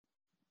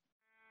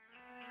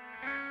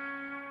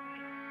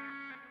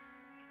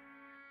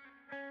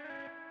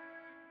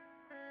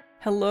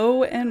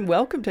Hello and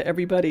welcome to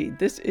everybody.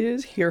 This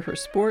is Hear Her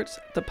Sports,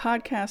 the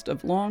podcast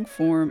of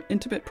long-form,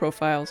 intimate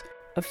profiles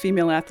of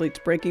female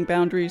athletes breaking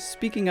boundaries,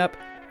 speaking up,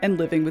 and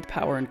living with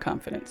power and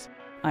confidence.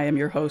 I am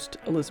your host,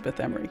 Elizabeth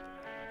Emery.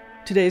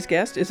 Today's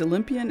guest is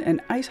Olympian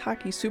and ice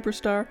hockey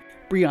superstar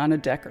Brianna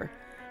Decker.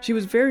 She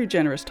was very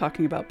generous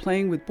talking about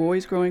playing with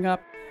boys growing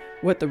up,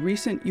 what the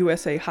recent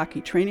USA hockey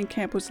training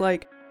camp was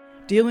like,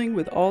 dealing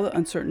with all the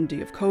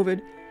uncertainty of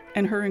COVID,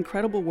 and her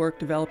incredible work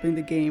developing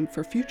the game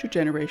for future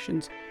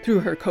generations through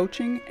her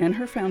coaching and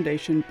her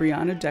foundation,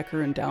 Brianna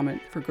Decker Endowment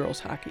for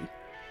Girls Hockey.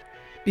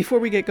 Before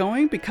we get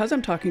going, because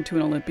I'm talking to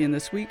an Olympian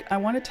this week, I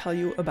want to tell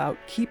you about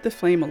Keep the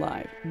Flame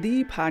Alive,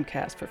 the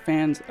podcast for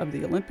fans of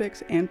the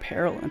Olympics and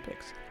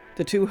Paralympics.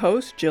 The two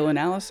hosts, Jill and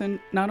Allison,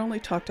 not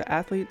only talk to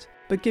athletes,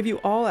 but give you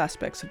all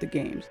aspects of the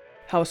games,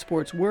 how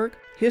sports work,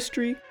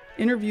 history,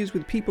 interviews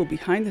with people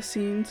behind the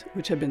scenes,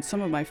 which have been some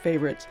of my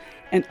favorites,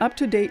 and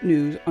up-to-date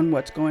news on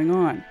what's going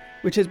on,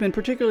 which has been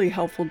particularly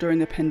helpful during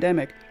the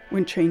pandemic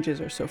when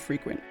changes are so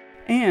frequent.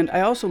 And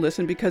I also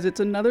listen because it's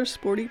another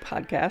sporty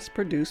podcast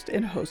produced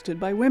and hosted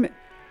by women.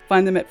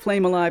 Find them at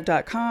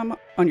flamealive.com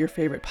on your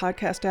favorite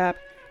podcast app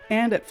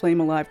and at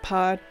Flame Alive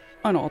Pod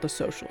on all the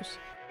socials.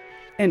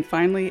 And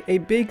finally, a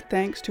big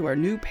thanks to our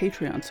new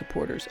Patreon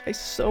supporters. I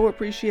so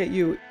appreciate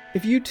you.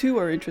 If you too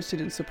are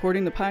interested in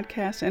supporting the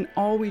podcast and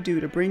all we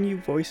do to bring you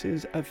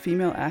voices of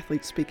female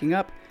athletes speaking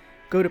up,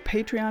 go to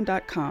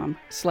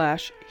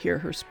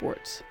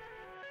patreon.com/hearhersports.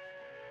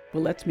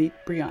 Well, let's meet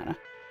Brianna.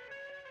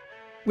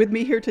 With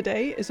me here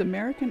today is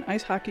American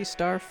ice hockey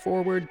star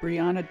forward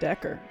Brianna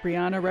Decker.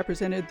 Brianna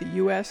represented the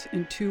U.S.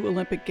 in 2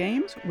 Olympic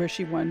Games, where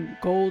she won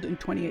gold in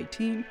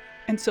 2018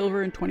 and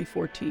silver in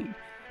 2014.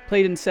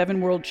 Played in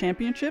 7 World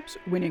Championships,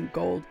 winning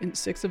gold in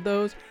 6 of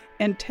those,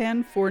 and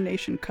 10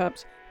 Four-Nation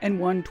Cups, and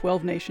won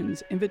 12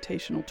 Nations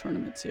Invitational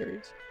Tournament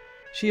Series.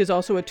 She is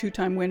also a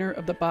 2-time winner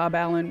of the Bob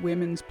Allen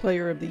Women's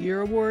Player of the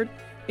Year Award,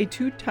 a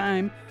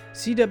 2-time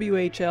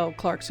CWHL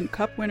Clarkson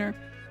Cup winner.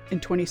 In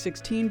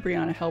 2016,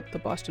 Brianna helped the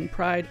Boston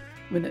Pride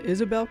win the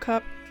Isabel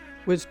Cup,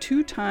 was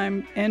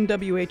 2-time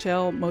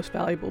NWHL Most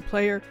Valuable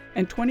Player,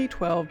 and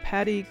 2012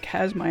 Patty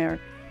Kazmaier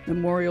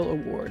Memorial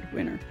Award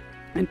winner,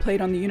 and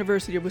played on the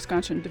University of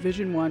Wisconsin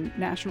Division I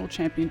National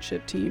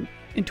Championship team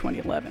in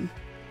 2011.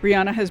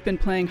 Brianna has been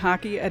playing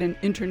hockey at an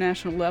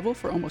international level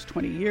for almost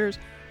 20 years,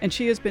 and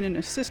she has been an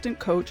assistant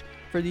coach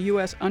for the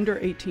U.S.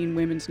 Under-18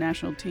 Women's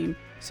National Team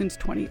since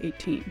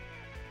 2018.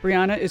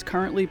 Brianna is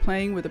currently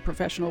playing with the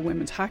Professional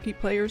Women's Hockey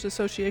Players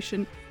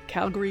Association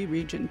Calgary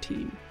Region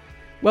team.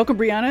 Welcome,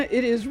 Brianna.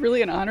 It is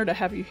really an honor to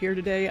have you here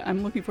today.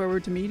 I'm looking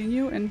forward to meeting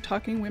you and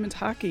talking women's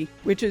hockey,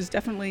 which is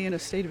definitely in a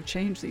state of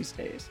change these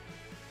days.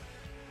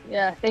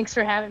 Yeah, thanks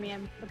for having me.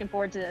 I'm looking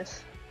forward to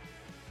this.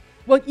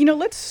 Well,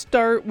 let's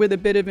start with a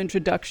bit of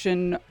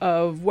introduction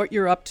of what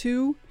you're up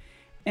to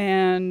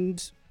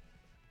and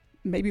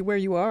maybe where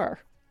you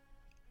are.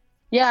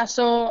 Yeah,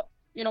 so,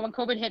 when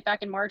COVID hit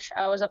back in March,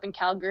 I was up in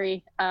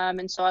Calgary.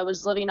 And so I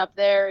was living up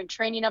there and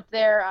training up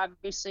there,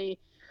 obviously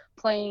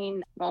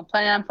planning on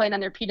playing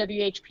on their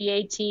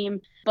PWHPA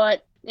team.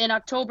 But in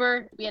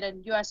October, we had a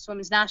U.S.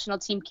 Women's National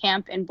Team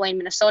camp in Blaine,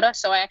 Minnesota.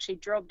 So I actually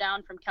drove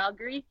down from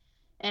Calgary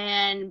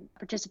and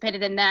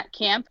participated in that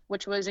camp,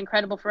 which was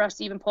incredible for us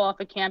to even pull off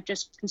a camp,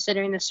 just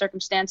considering the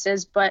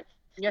circumstances. But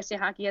USA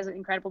Hockey has an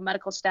incredible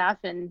medical staff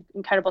and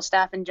incredible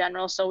staff in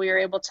general. So we were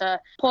able to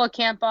pull a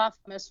camp off.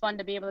 It was fun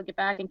to be able to get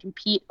back and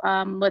compete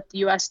with the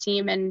U.S.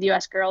 team and the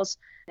U.S. girls.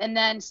 And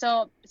then,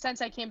 so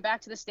since I came back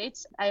to the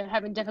States, I'm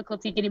having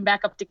difficulty getting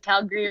back up to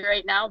Calgary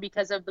right now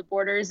because of the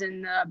borders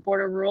and the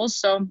border rules.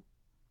 So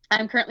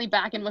I'm currently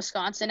back in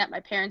Wisconsin at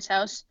my parents'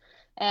 house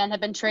and have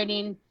been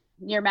training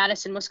near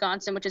Madison,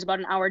 Wisconsin, which is about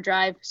an hour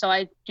drive. So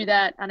I do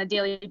that on a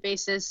daily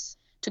basis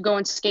to go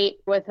and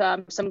skate with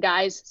some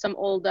guys, some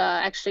old,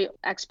 actually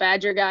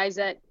ex-Badger guys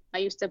that I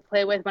used to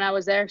play with when I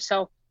was there.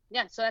 So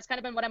yeah, so that's kind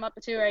of been what I'm up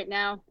to right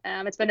now.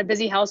 It's been a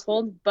busy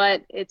household,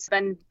 but it's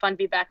been fun to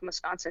be back in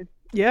Wisconsin.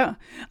 Yeah,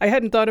 I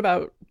hadn't thought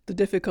about the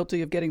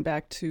difficulty of getting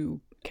back to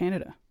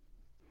Canada.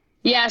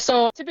 Yeah,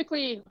 so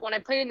typically when I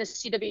played in the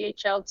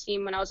CWHL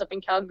team when I was up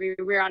in Calgary,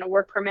 we were on a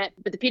work permit.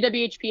 But the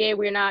PWHPA,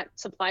 we're not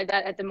supplied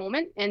that at the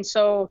moment. And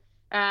so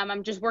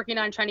I'm just working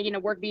on trying to get a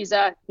work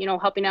visa,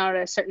 helping out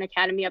at a certain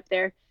academy up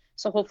there.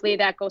 So hopefully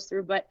that goes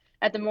through. But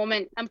at the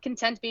moment, I'm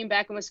content being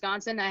back in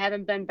Wisconsin. I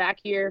haven't been back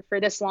here for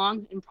this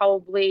long in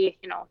probably,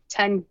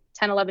 10,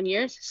 11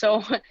 years.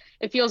 So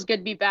it feels good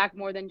to be back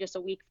more than just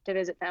a week to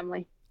visit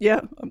family.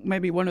 Yeah,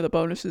 maybe one of the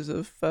bonuses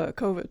of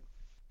COVID.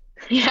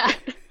 Yeah.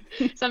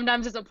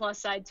 Sometimes there's a plus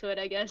side to it,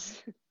 I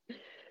guess.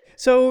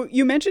 So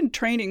you mentioned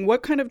training.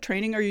 What kind of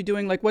training are you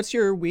doing? Like, what's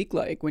your week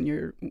like when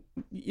you're,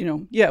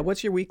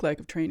 what's your week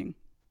like of training?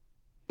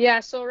 Yeah,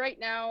 so right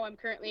now I'm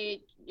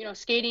currently,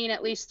 skating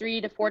at least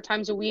 3 to 4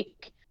 times a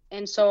week.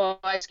 And so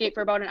I skate for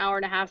about an hour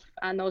and a half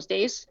on those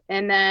days.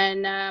 And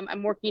then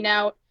I'm working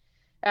out,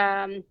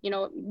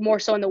 more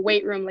so in the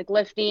weight room, like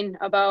lifting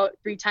about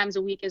 3 times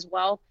a week as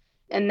well.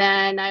 And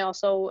then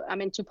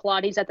I'm into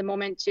Pilates at the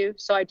moment too.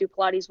 So I do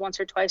Pilates once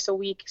or twice a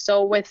week.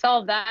 So with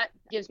all of that,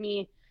 gives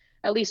me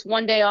at least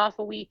one day off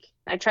a week.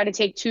 I try to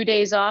take 2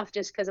 days off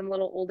just because I'm a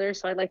little older.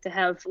 So I'd like to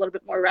have a little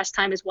bit more rest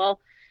time as well.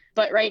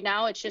 But right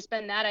now it's just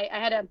been that I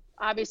had to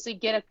obviously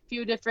get a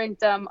few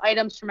different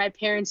items from my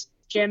parents'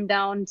 gym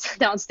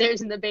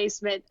downstairs in the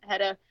basement. I had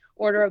to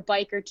order a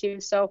bike or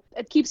two. So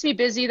it keeps me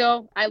busy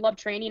though. I love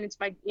training. It's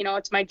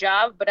my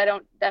job, but I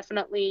don't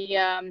definitely,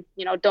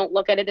 don't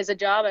look at it as a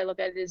job. I look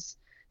at it as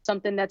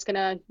something that's going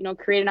to,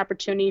 create an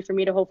opportunity for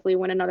me to hopefully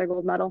win another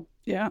gold medal.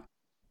 Yeah.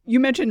 You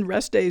mentioned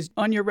rest days.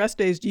 On your rest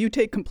days, do you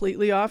take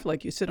completely off?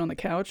 Like you sit on the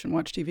couch and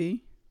watch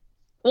TV?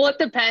 Well, it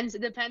depends.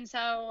 It depends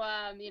how,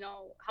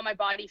 how my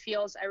body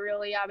feels. I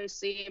really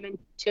obviously am in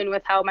tune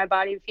with how my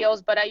body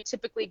feels, but I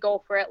typically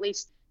go for at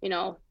least,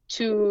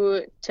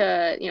 2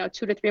 to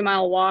 3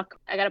 mile walk.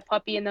 I got a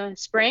puppy in the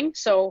spring,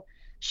 so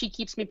she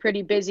keeps me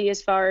pretty busy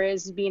as far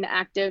as being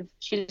active.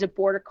 She's a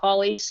border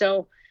collie,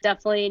 so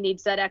definitely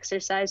needs that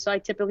exercise. So I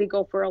typically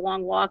go for a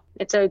long walk.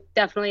 It's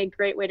definitely a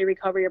great way to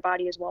recover your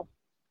body as well.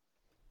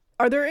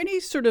 Are there any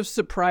sort of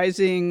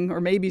surprising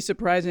or maybe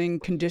surprising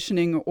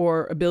conditioning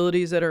or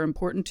abilities that are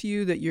important to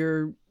you that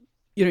you're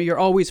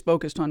always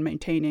focused on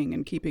maintaining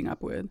and keeping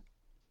up with?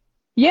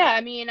 Yeah,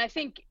 I mean, I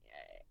think,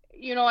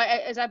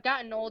 as I've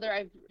gotten older,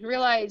 I've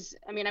realized,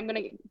 I'm going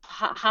to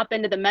hop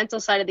into the mental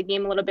side of the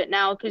game a little bit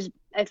now, because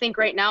I think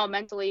right now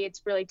mentally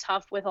it's really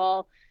tough with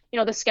all,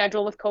 the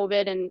schedule with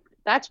COVID. And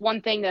that's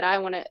one thing that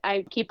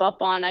I keep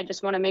up on. I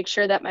just want to make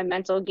sure that my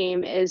mental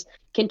game is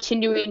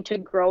continuing to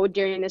grow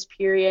during this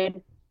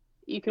period.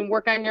 You can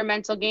work on your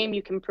mental game.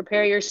 You can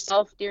prepare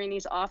yourself during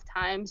these off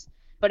times,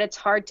 but it's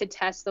hard to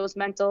test those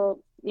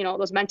mental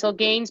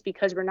gains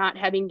because we're not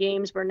having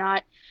games. We're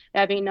not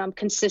having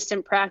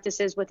consistent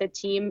practices with a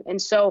team.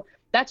 And so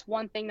that's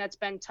one thing that's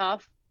been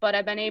tough, but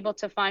I've been able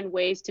to find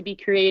ways to be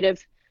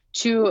creative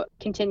to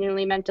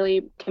continually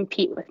mentally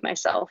compete with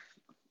myself.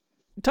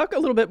 Talk a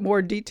little bit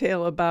more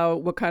detail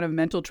about what kind of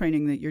mental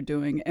training that you're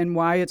doing and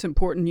why it's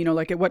important,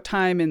 like at what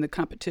time in the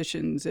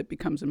competitions it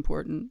becomes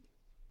important.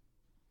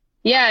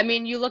 Yeah, I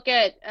mean, you look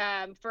at,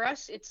 for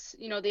us, it's,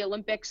 the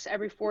Olympics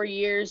every 4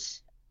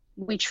 years.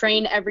 We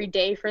train every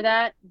day for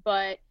that.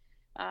 But,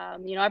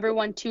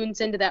 everyone tunes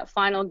into that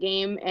final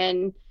game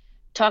and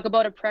talk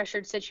about a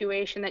pressured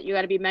situation that you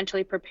got to be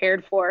mentally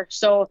prepared for.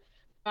 So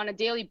on a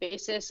daily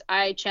basis,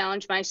 I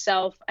challenge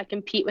myself. I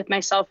compete with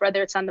myself,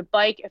 whether it's on the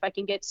bike, if I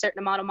can get a certain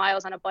amount of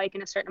miles on a bike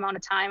in a certain amount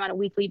of time on a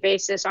weekly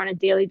basis or on a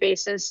daily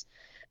basis.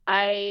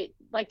 I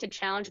like to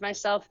challenge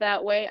myself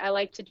that way. I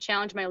like to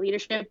challenge my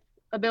leadership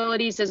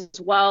abilities as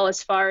well,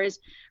 as far as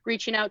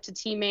reaching out to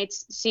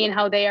teammates, seeing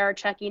how they are,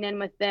 checking in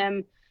with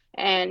them,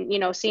 and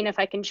seeing if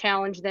I can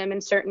challenge them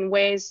in certain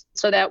ways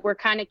so that we're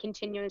kind of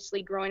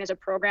continuously growing as a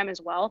program as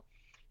well.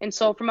 And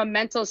so from a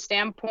mental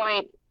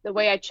standpoint, the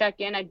way I check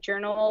in, I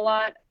journal a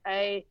lot.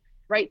 I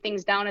write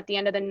things down at the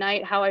end of the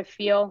night, how I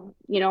feel,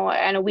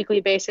 on a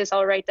weekly basis.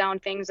 I'll write down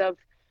things of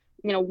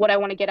what I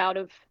want to get out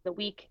of the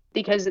week,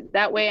 because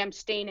that way I'm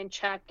staying in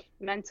check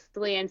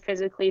mentally and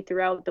physically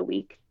throughout the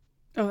week.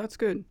 Oh, that's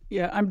good.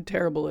 Yeah, I'm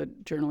terrible at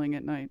journaling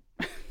at night.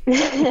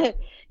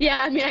 Yeah,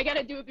 I mean, I got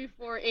to do it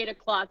before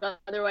 8:00.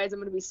 Otherwise, I'm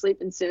going to be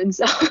sleeping soon.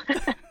 So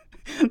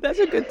that's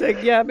a good thing.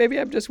 Yeah, maybe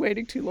I'm just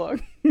waiting too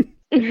long.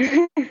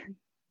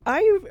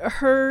 I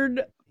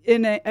heard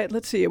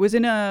it was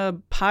in a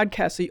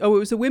podcast. It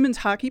was a women's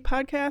hockey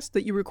podcast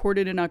that you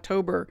recorded in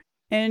October.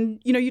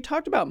 And, you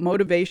talked about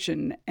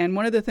motivation. And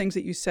one of the things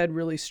that you said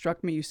really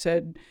struck me. You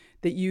said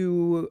that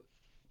you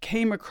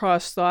came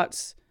across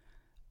thoughts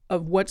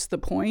of what's the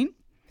point?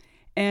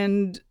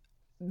 And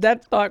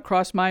that thought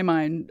crossed my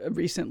mind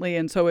recently,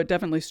 and so it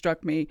definitely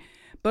struck me.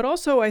 But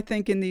also, I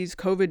think in these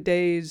COVID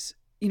days,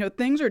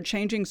 things are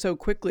changing so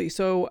quickly.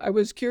 So I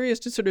was curious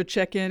to sort of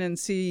check in and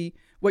see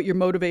what your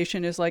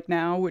motivation is like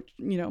now, which,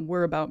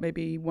 we're about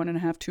maybe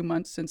 1.5, 2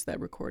 months since that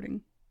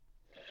recording.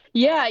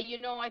 Yeah,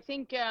 I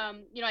think, I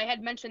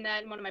had mentioned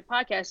that in one of my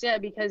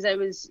podcasts, because I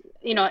was,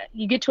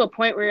 you get to a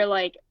point where you're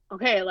like,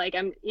 okay, like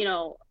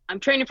I'm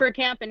training for a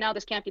camp and now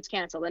this camp gets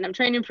canceled, and I'm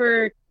training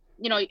for,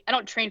 I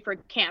don't train for a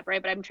camp,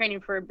 right? But I'm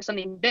training for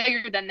something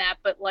bigger than that.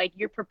 But like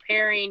you're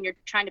preparing, you're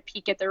trying to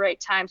peak at the right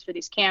times for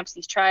these camps,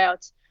 these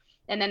tryouts,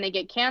 and then they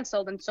get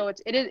canceled. And so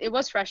it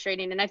was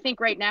frustrating. And I think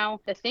right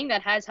now, the thing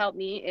that has helped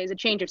me is a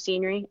change of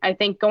scenery. I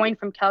think going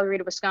from Calgary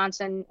to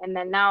Wisconsin, and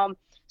then now I'm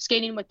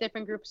skating with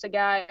different groups of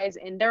guys,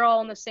 and they're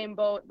all in the same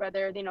boat,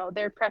 whether,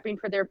 they're prepping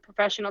for their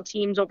professional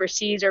teams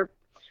overseas or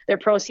their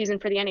pro season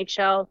for the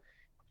NHL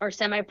or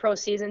semi-pro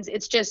seasons.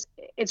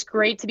 It's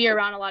great to be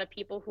around a lot of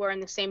people who are in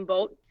the same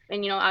boat,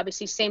 and,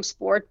 obviously same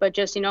sport, but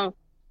just,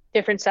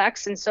 different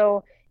sex. And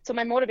so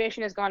my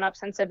motivation has gone up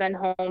since I've been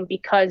home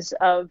because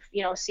of,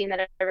 seeing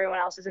that everyone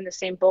else is in the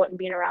same boat and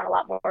being around a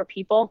lot more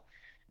people.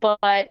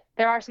 But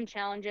there are some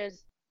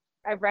challenges.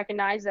 I've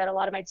recognized that a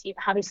lot of my team,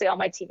 obviously all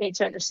my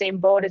teammates are in the same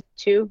boat as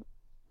too.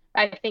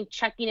 I think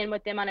checking in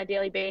with them on a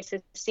daily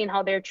basis, seeing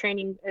how their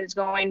training is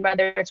going,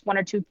 whether it's 1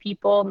 or 2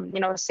 people,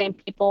 the same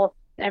people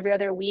every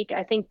other week.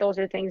 I think those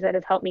are things that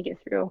have helped me get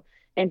through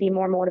and be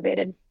more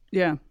motivated.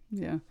 Yeah.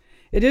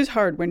 It is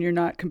hard when you're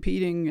not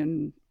competing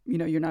and,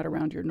 you're not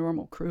around your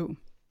normal crew.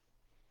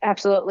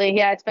 Absolutely.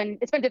 Yeah, it's been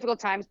difficult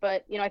times,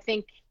 but I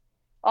think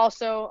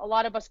also a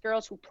lot of us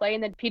girls who play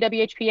in the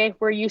PWHPA,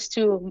 we're used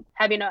to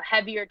having a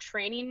heavier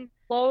training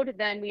load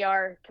than we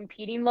are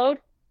competing load.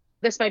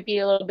 This might be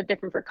a little bit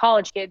different for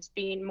college kids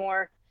being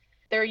more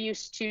they're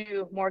used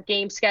to more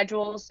game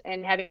schedules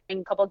and having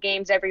a couple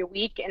games every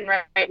week. And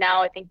right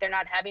now, I think they're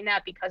not having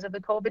that because of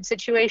the COVID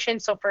situation.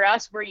 So for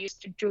us, we're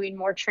used to doing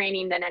more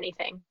training than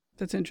anything.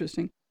 That's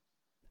interesting.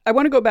 I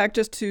want to go back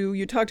just to,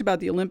 you talked about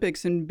the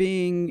Olympics and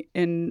being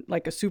in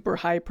like a super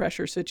high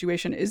pressure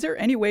situation. Is there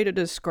any way to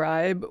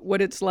describe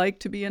what it's like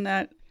to be in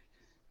that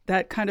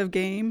kind of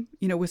game,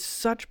 with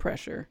such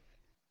pressure?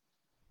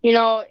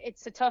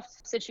 It's a tough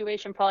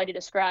situation probably to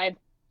describe,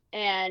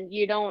 and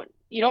you don't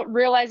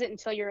realize it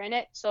until you're in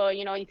it. So,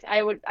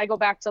 I go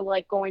back to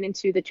like going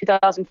into the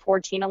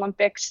 2014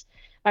 Olympics,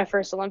 my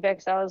first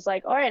Olympics. I was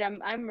like, all right,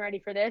 I'm ready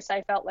for this.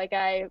 I felt like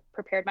I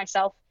prepared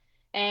myself.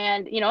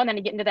 And, and then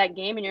you get into that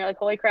game and you're like,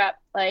 holy crap,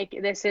 like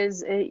this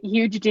is a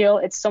huge deal.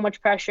 It's so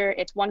much pressure.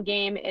 It's one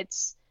game.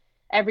 It's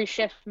every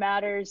shift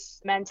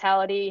matters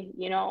mentality.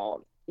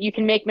 You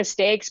can make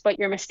mistakes, but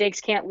your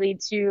mistakes can't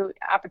lead to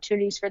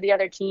opportunities for the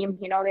other team.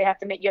 You have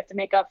to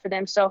make up for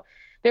them. So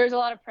there's a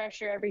lot of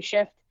pressure every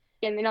shift.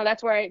 And,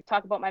 that's where I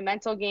talk about my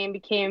mental game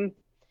became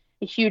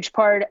a huge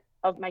part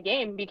of my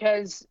game,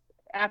 because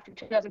after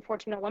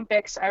 2014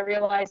 Olympics, I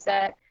realized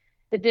that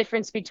the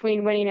difference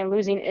between winning and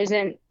losing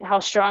isn't how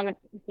strong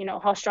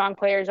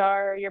players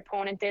are, or your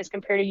opponent is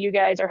compared to you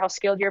guys, or how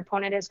skilled your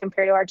opponent is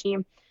compared to our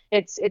team.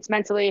 It's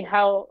mentally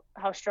how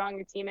strong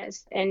your team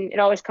is. And it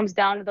always comes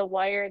down to the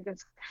wire. It's going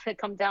to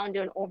come down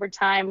to an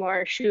overtime or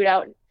a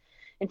shootout.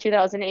 In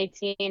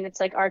 2018, it's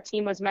like our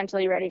team was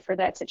mentally ready for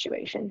that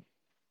situation.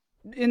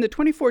 In the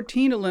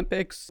 2014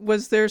 Olympics,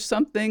 was there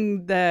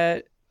something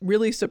that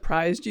really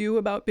surprised you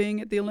about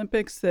being at the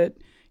Olympics that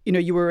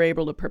you were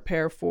able to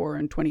prepare for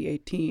in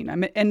 2018? I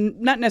mean, and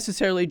not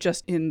necessarily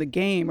just in the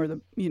game or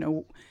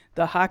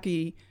the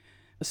hockey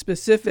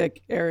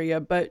specific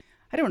area, but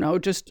I don't know,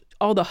 just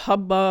all the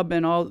hubbub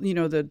and all,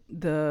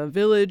 the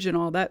village and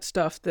all that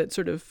stuff that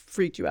sort of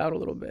freaked you out a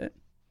little bit.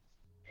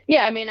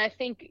 Yeah, I mean, I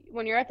think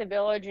when you're at the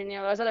village and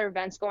there's other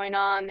events going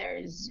on,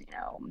 there's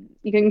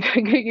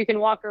you can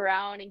walk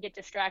around and get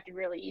distracted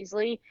really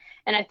easily.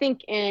 And I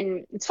think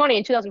it's funny,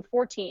 in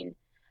 2014,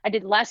 I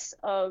did less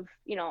of,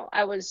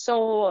 I was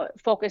so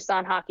focused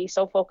on hockey,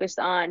 so focused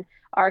on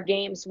our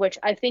games, which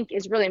I think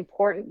is really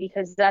important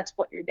because that's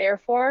what you're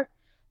there for.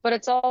 But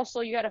it's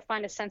also, you got to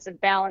find a sense of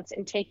balance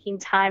in taking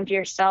time to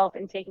yourself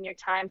and taking your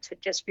time to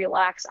just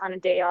relax on a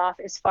day off.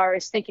 As far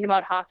as thinking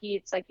about hockey,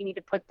 it's like you need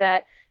to put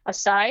that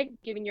aside,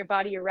 giving your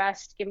body a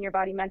rest, giving your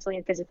body mentally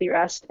and physically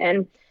rest.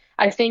 And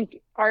I think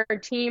our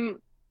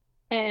team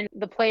and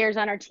the players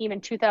on our team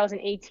in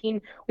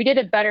 2018, we did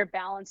a better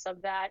balance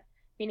of that,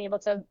 being able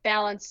to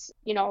balance,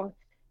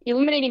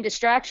 eliminating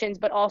distractions,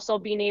 but also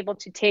being able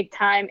to take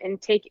time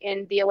and take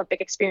in the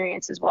Olympic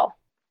experience as well.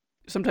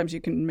 Sometimes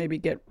you can maybe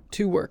get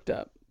too worked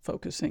up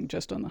focusing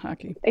just on the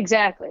hockey.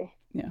 Exactly.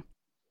 Yeah.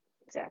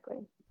 Exactly.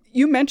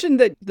 You mentioned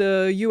that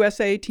the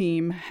USA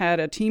team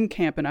had a team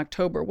camp in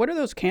October. What are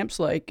those camps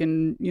like?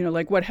 And,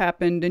 like what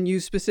happened? And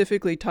you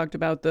specifically talked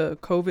about the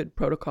COVID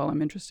protocol.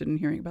 I'm interested in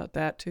hearing about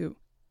that too.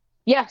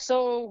 Yeah.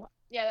 So,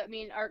 I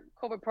mean, our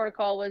COVID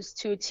protocol was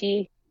to a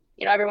T.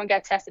 Everyone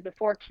got tested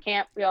before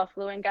camp. We all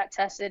flew in, got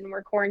tested, and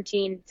we're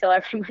quarantined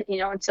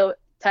until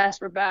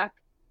tests were back.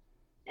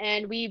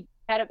 And we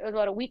it was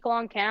about a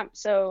week-long camp.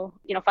 So,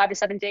 5 to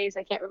 7 days.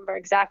 I can't remember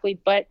exactly,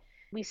 but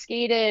we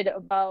skated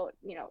about,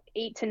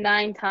 8 to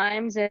 9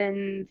 times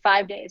in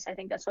 5 days. I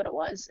think that's what it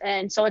was.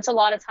 And so it's a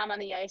lot of time on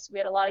the ice. We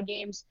had a lot of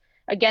games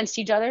against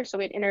each other. So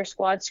we had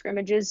inter-squad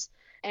scrimmages.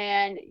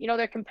 And,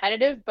 they're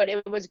competitive, but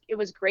it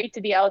was great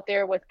to be out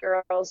there with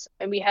girls.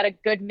 And we had a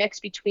good mix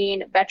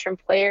between veteran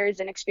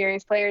players and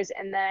experienced players,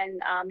 and then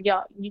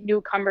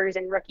newcomers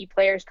and rookie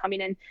players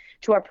coming in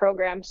to our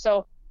program.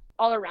 So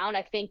all around,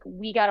 I think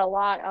we got a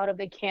lot out of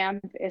the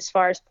camp as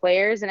far as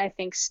players. And I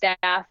think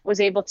staff was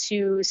able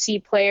to see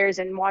players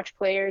and watch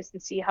players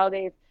and see how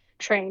they've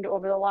trained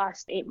over the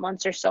last 8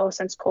 months or so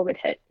since COVID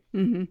hit.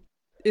 Mm-hmm.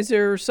 Is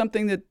there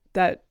something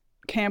that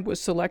camp was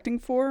selecting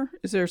for?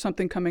 Is there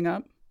something coming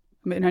up?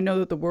 I mean, I know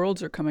that the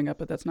Worlds are coming up,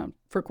 but that's not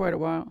for quite a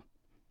while.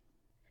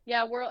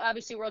 Yeah, World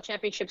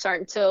Championships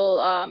aren't until,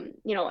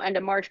 end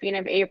of March, beginning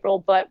of April,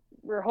 but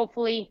we're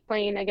hopefully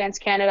playing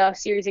against Canada,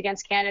 series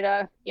against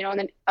Canada, in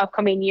the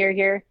upcoming year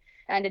here,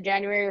 end of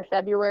January or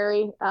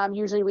February.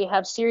 Usually we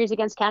have series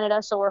against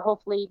Canada, so we're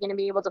hopefully going to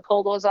be able to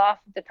pull those off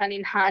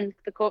depending on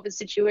the COVID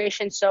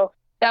situation. So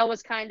that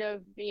was kind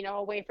of,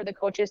 a way for the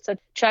coaches to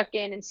check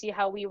in and see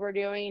how we were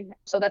doing.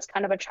 So that's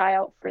kind of a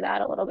tryout for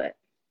that a little bit.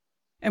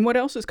 And what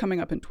else is coming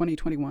up in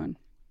 2021?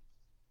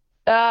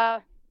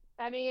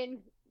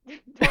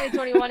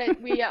 2021,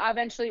 we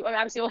eventually,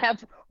 obviously we'll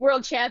have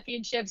world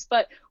championships,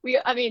 but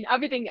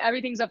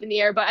everything's up in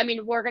the air, but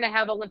we're going to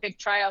have Olympic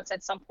tryouts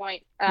at some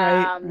point.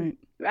 Right.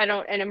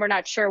 And we're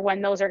not sure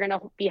when those are going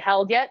to be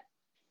held yet.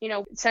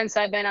 Since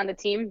I've been on the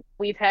team,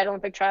 we've had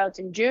Olympic tryouts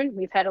in June.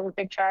 We've had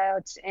Olympic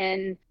tryouts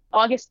in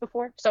August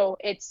before. So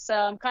it's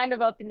kind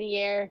of up in the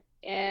air,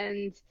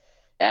 and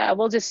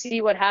we'll just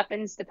see what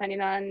happens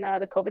depending on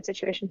the COVID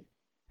situation.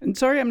 And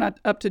sorry, I'm not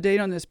up to date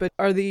on this, but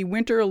are the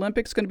Winter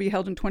Olympics going to be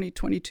held in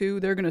 2022?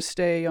 They're going to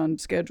stay on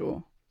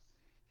schedule.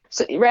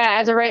 So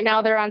as of right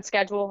now, they're on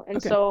schedule. And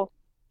Okay. so,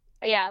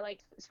 yeah, like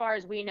as far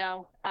as we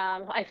know,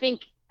 I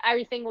think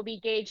everything will be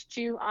gauged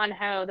too on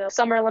how the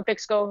Summer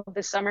Olympics go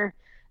this summer.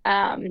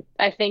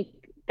 I think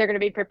they're going to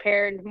be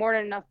prepared, more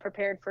than enough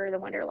prepared for the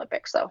Winter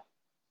Olympics. So,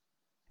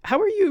 how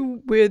are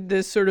you with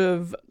this sort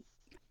of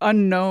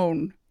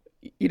unknown?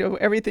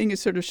 Everything is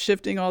sort of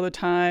shifting all the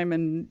time,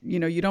 and,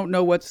 you don't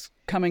know what's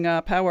coming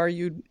up. How are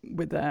you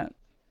with that?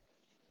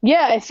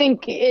 Yeah, I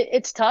think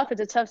it's tough. It's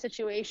a tough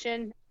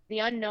situation. The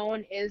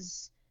unknown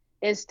is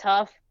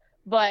tough,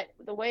 but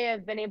the way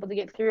I've been able to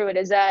get through it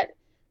is that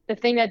the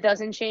thing that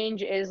doesn't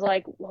change is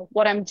like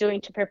what I'm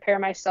doing to prepare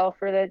myself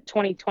for the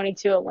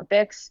 2022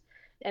 Olympics.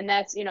 And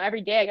that's,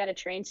 every day I got to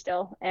train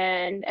still,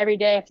 and every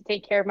day I have to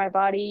take care of my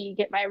body,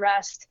 get my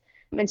rest.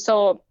 And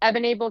so I've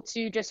been able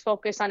to just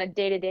focus on a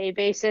day-to-day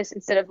basis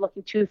instead of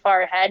looking too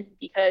far ahead,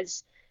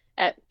 because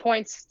at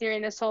points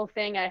during this whole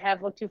thing, I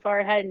have looked too far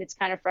ahead, and it's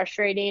kind of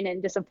frustrating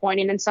and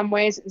disappointing in some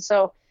ways. And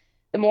so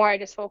the more I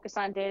just focus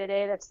on day to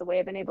day, that's the way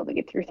I've been able to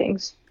get through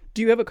things.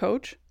 Do you have a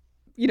coach?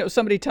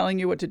 Somebody telling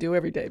you what to do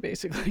every day,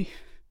 basically.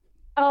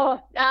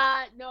 Oh,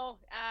 no,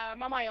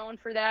 I'm on my own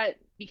for that,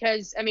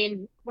 because,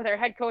 with our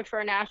head coach for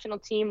our national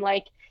team,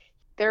 like,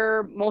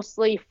 they're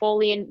mostly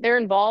they're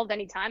involved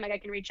anytime. Like, I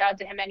can reach out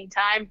to him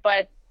anytime,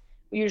 but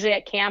usually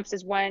at camps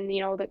is when,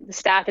 the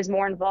staff is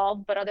more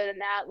involved. But other than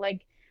that,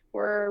 like,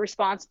 we're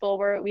responsible.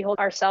 We hold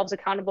ourselves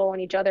accountable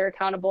and each other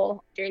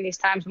accountable during these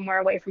times when we're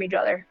away from each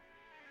other.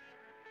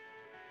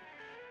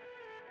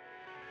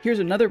 Here's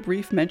another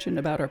brief mention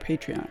about our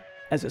Patreon.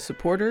 As a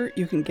supporter,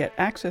 you can get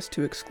access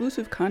to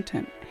exclusive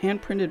content,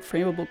 hand-printed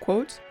frameable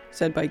quotes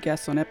said by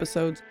guests on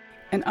episodes,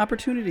 and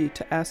opportunity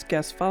to ask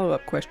guests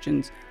follow-up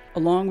questions,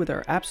 along with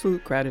our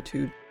absolute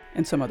gratitude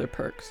and some other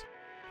perks.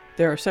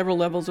 There are several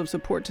levels of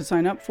support to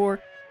sign up for.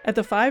 At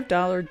the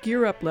 $5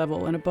 Gear Up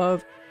level and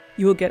above,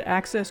 you will get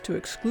access to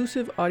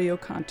exclusive audio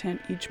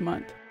content each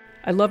month.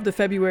 I love the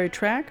February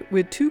track,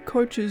 with 2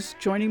 coaches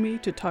joining me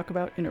to talk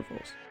about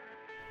intervals.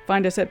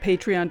 Find us at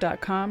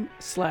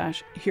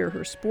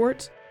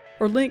patreon.com/hearhersports,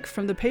 or link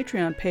from the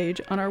Patreon page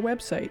on our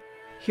website,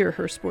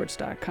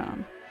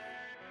 hearhersports.com.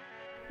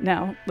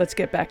 Now, let's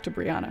get back to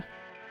Brianna.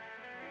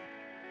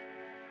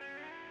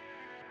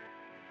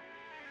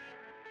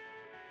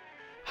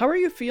 How are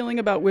you feeling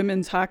about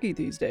women's hockey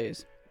these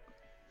days?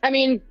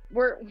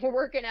 We're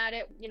working at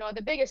it.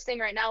 The biggest thing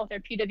right now with our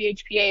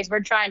PWHPA is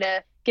we're trying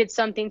to get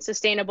something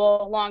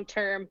sustainable,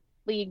 long-term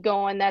league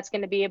going that's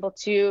going to be able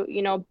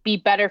to, be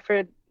better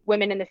for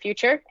women in the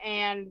future.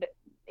 And,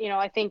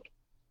 I think,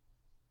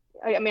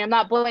 I'm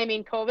not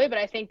blaming COVID, but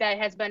I think that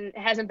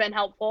hasn't been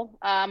helpful.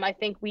 I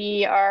think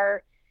we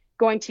are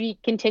going to be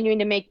continuing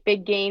to make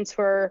big gains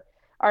for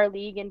our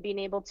league and being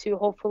able to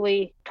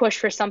hopefully push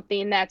for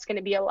something that's going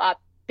to be a lot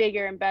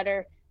bigger and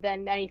better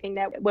than anything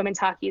that women's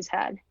hockey has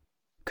had.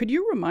 Could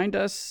you remind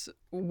us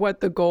what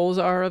the goals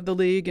are of the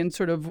league and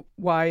sort of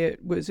why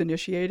it was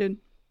initiated?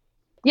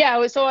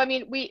 Yeah, so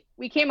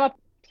we came up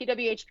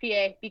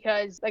PWHPA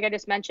because, like I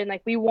just mentioned,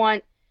 like, we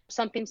want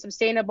something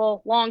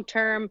sustainable,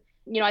 long-term.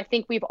 I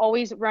think we've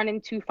always run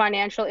into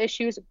financial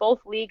issues.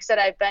 Both leagues that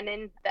I've been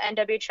in, the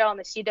NWHL and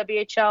the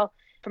CWHL,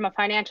 from a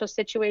financial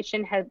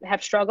situation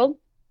have struggled.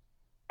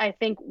 I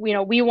think,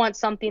 we want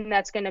something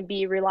that's going to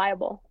be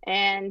reliable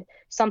and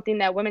something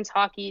that women's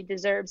hockey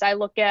deserves. I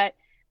look at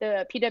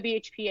the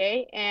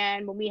PWHPA,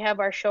 and when we have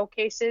our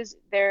showcases,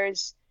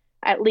 there's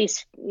at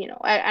least,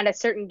 at a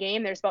certain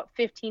game, there's about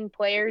 15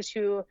 players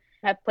who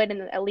have played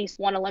in at least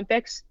one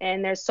Olympics,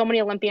 and there's so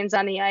many Olympians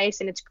on the ice,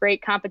 and it's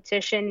great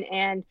competition,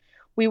 and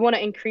we want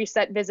to increase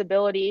that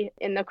visibility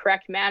in the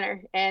correct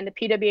manner. And the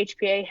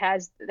PWHPA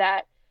has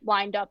that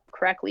lined up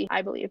correctly,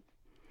 I believe.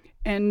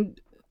 And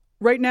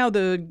right now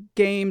the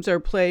games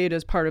are played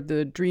as part of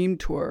the Dream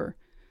Tour.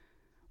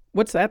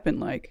 What's that been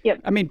like?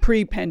 Yep.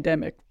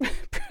 Pre-pandemic.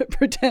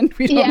 Pretend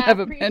we don't have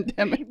a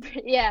pandemic.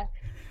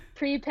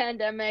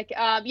 Pre-pandemic.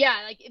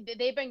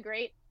 They've been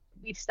great.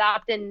 We've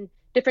stopped in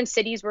different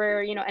cities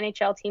where,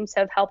 NHL teams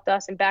have helped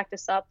us and backed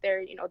us up.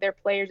 Their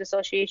players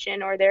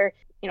association or their,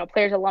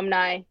 players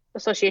alumni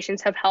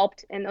associations have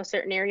helped in those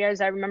certain areas.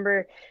 I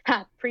remember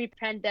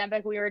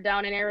pre-pandemic, we were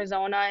down in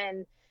Arizona,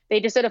 and they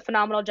just did a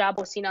phenomenal job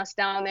hosting us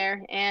down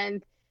there.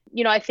 And,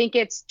 I think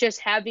it's just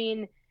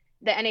having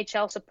the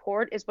NHL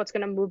support is what's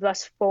going to move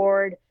us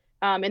forward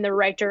in the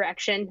right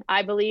direction,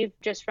 I believe,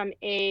 just from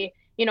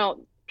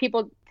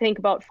people think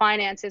about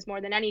finances more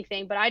than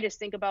anything, but I just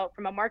think about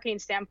from a marketing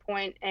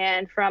standpoint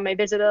and from a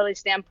visibility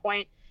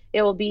standpoint,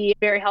 it will be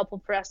very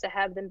helpful for us to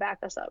have them back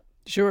us up.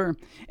 Sure.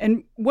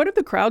 And what have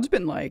the crowds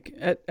been like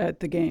at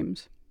the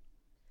games?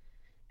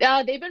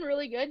 They've been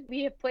really good.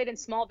 We have played in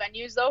small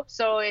venues though,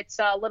 so it's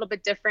a little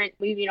bit different.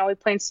 We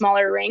play in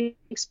smaller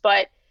rinks,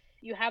 but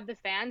you have the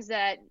fans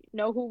that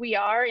know who we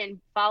are and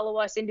follow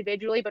us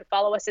individually, but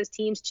follow us as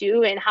teams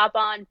too, and hop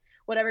on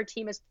whatever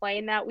team is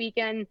playing that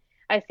weekend.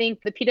 I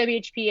think the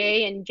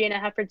PWHPA and Jana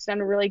Hefford's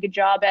done a really good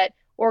job at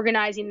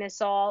organizing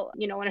this all,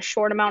 in a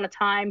short amount of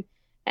time.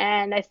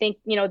 And I think,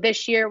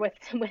 this year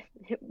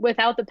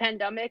without the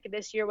pandemic,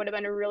 this year would have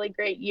been a really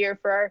great year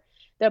for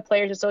the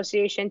Players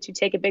Association to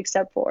take a big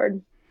step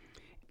forward.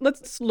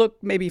 Let's look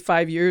maybe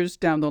 5 years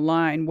down the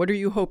line. What are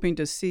you hoping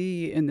to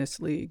see in this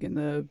league, in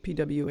the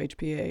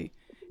PWHPA?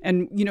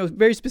 And,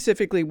 very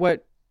specifically,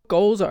 what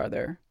goals are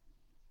there?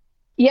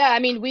 Yeah, I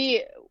mean,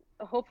 we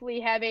hopefully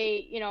have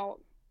a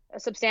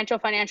substantial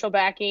financial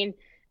backing.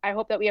 I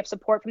hope that we have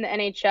support from the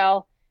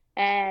NHL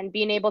and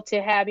being able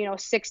to have,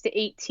 6 to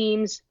 8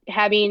 teams,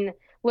 having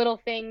little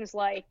things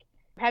like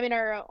having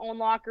our own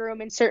locker room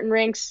in certain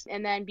rinks,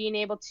 and then being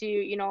able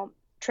to,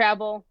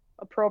 travel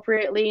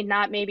appropriately,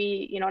 not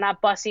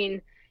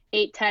busing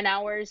 8-10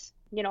 hours.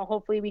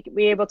 Hopefully we can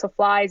be able to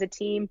fly as a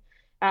team,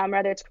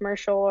 whether it's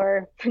commercial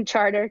or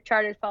charter.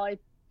 Charter is probably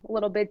a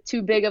little bit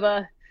too big of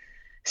a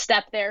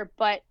step there,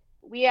 but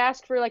we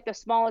asked for like the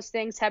smallest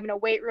things, having a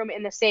weight room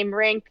in the same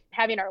rink,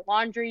 having our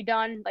laundry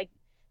done. Like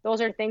those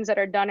are things that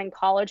are done in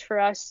college for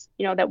us,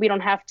 that we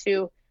don't have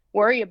to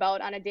worry about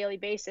on a daily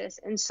basis.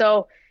 And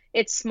so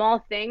it's small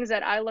things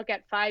that I look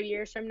at 5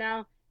 years from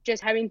now,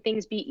 just having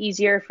things be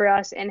easier for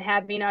us and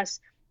having us,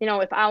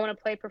 if I want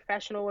to play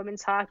professional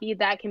women's hockey,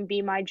 that can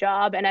be my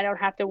job. And I don't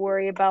have to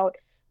worry about,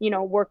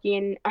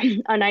 working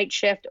a night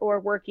shift or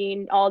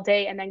working all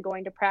day and then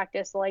going to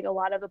practice like a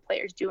lot of the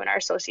players do in our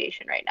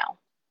association right now.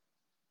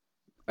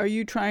 Are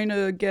you trying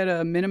to get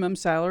a minimum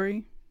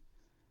salary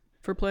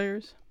for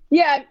players?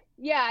 Yeah.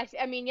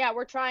 I mean,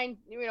 we're trying,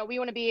 we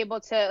want to be able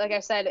to, like I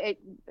said,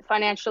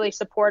 financially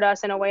support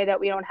us in a way that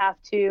we don't have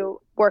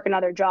to work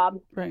another job,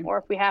 right. Or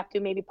if we have to,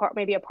 maybe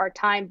a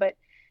part-time. But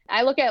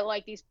I look at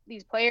like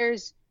these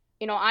players,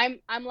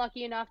 I'm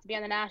lucky enough to be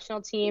on the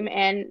national team,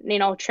 and,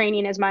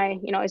 training is my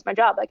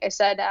job. Like I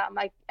said,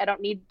 I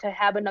don't need to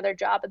have another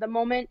job at the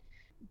moment.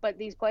 But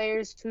these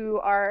players who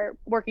are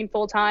working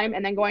full time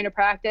and then going to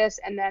practice,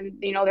 and then,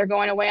 they're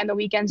going away on the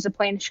weekends to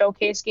play in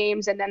showcase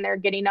games, and then they're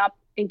getting up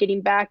and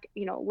getting back,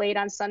 late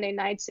on Sunday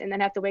nights, and then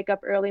have to wake up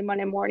early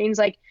Monday mornings.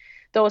 Like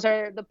those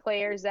are the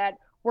players that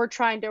we're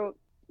trying to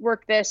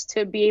work this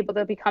to be able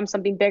to become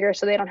something bigger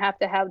so they don't have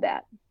to have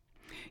that.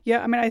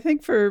 Yeah. I mean, I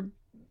think for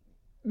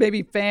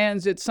maybe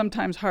fans, it's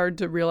sometimes hard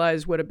to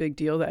realize what a big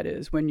deal that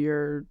is when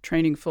you're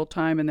training full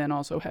time and then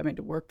also having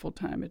to work full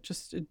time.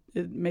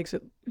 It makes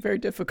it very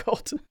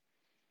difficult.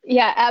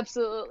 Yeah,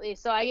 absolutely.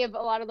 So I give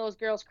a lot of those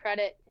girls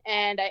credit,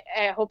 and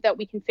I hope that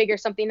we can figure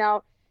something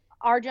out.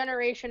 Our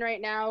generation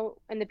right now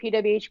in the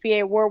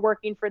PWHPA, we're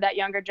working for that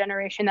younger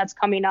generation that's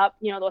coming up,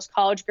 those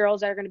college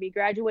girls that are going to be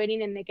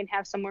graduating, and they can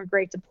have somewhere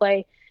great to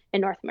play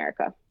in North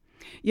America.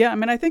 Yeah, I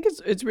mean, I think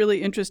it's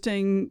really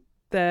interesting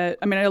that,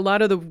 a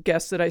lot of the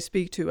guests that I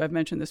speak to, I've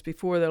mentioned this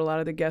before, that a lot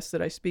of the guests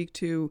that I speak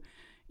to,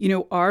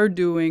 are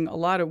doing a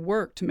lot of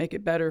work to make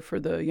it better for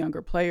the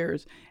younger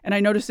players. And I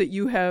noticed that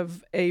you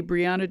have a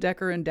Brianna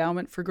Decker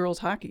endowment for girls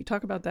hockey.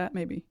 Talk about that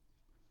maybe.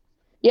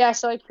 Yeah,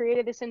 so I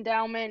created this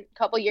endowment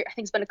I think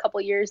it's been a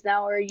couple years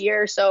now, or a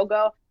year or so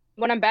ago.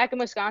 When I'm back in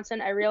Wisconsin,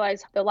 I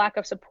realized the lack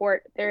of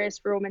support there is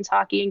for women's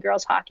hockey and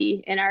girls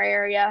hockey in our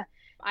area.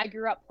 I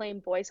grew up playing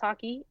boys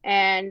hockey,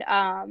 and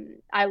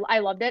I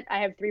loved it. I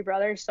have 3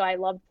 brothers, so I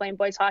loved playing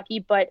boys hockey,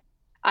 but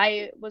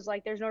I was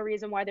like, there's no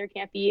reason why there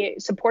can't be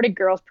supported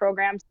girls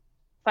programs.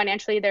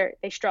 Financially,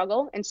 they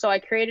struggle. And so I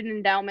created an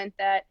endowment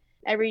that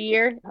every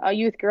year a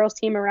youth girls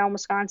team around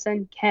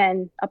Wisconsin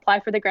can apply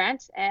for the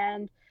grants,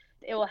 and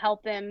it will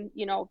help them,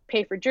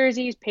 pay for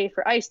jerseys, pay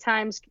for ice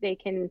times. They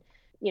can,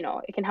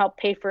 it can help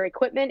pay for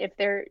equipment. If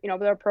they're,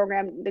 their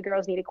program, the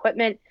girls need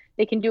equipment,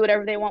 they can do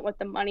whatever they want with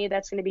the money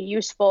that's going to be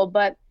useful.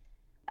 But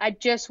I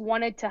just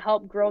wanted to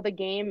help grow the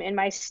game in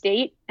my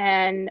state,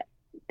 and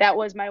that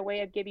was my way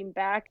of giving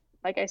back.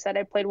 Like I said,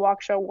 I played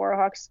Waukesha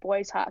Warhawks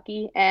boys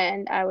hockey,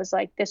 and I was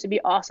like, this would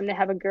be awesome to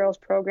have a girls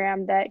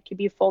program that could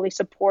be fully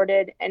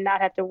supported and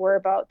not have to worry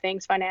about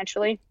things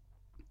financially.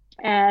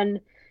 And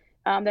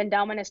the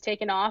endowment has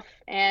taken off,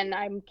 and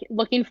I'm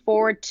looking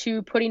forward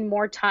to putting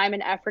more time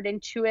and effort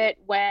into it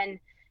when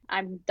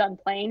I'm done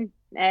playing,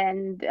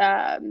 and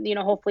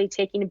hopefully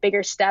taking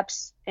bigger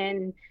steps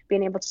in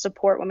being able to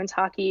support women's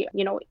hockey,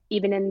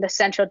 even in the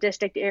Central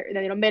District,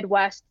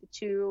 Midwest,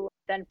 to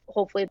then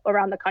hopefully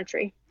around the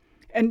country.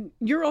 And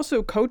you're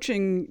also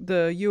coaching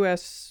the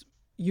U.S.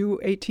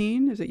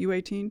 U18, is it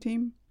U18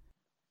 team?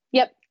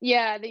 Yep.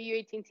 Yeah, the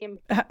U18 team.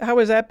 How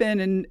has that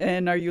been,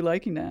 and are you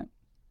liking that?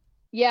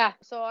 Yeah,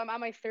 so I'm on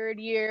my 3rd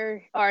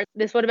year, or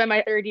this would have been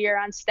my 3rd year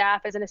on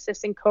staff as an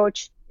assistant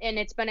coach, and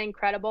it's been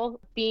incredible.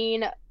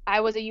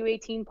 I was a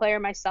U18 player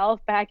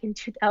myself back in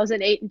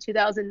 2008 and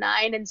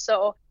 2009, and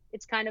so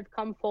it's kind of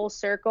come full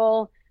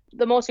circle.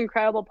 The most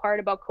incredible part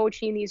about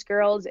coaching these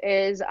girls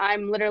is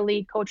I'm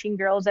literally coaching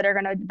girls that are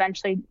going to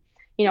eventually,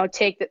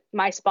 take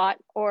my spot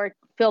or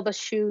fill the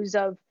shoes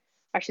of,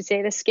 I should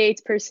say, the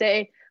skates per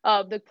se,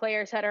 of the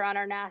players that are on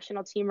our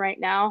national team right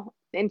now.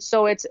 And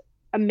so it's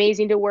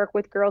amazing to work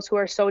with girls who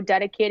are so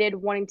dedicated,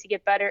 wanting to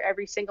get better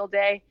every single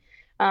day.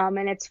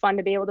 And it's fun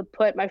to be able to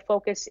put my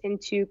focus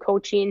into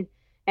coaching.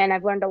 And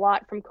I've learned a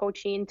lot from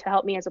coaching to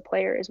help me as a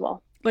player as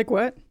well. Like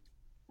what?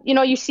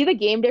 You see the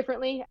game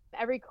differently.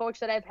 Every coach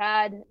that I've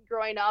had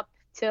growing up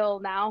till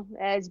now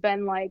has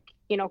been like,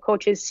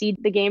 coaches see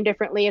the game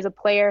differently as a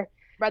player,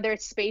 whether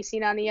it's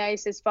spacing on the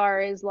ice as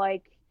far as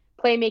like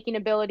playmaking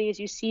abilities,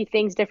 you see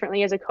things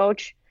differently as a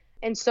coach.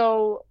 And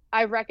so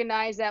I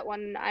recognize that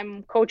when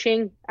I'm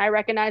coaching, I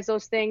recognize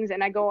those things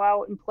and I go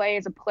out and play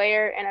as a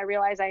player, and I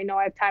realize I know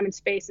I have time and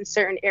space in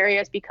certain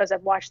areas because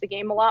I've watched the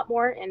game a lot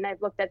more and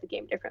I've looked at the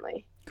game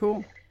differently.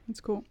 Cool. That's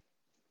cool.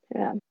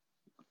 Yeah.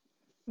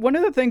 One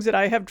of the things that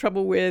I have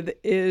trouble with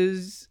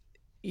is,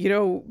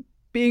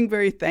 being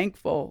very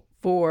thankful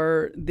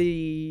for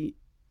the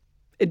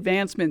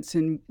advancements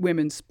in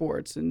women's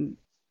sports and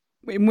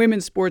in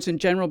women's sports in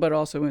general, but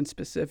also in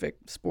specific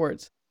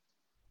sports.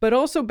 But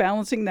also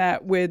balancing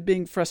that with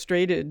being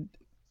frustrated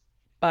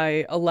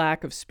by a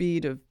lack of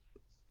speed of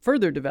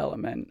further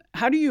development.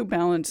 How do you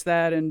balance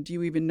that? And do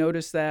you even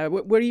notice that?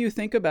 What do you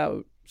think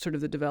about sort of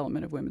the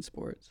development of women's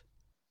sports?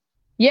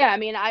 Yeah, I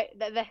mean,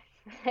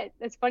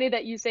 it's funny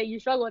that you say you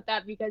struggle with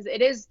that because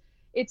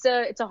it's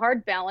a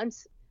hard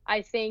balance.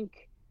 I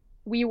think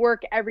we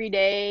work every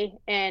day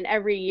and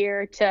every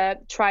year to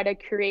try to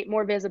create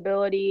more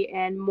visibility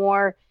and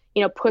more,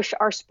 push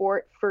our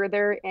sport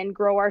further and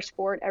grow our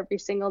sport every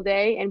single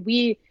day. And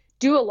we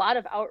do a lot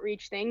of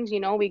outreach things.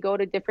 We go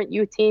to different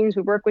youth teams.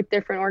 We work with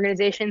different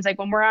organizations. Like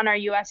when we're on our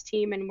US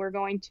team and we're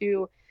going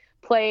to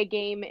play a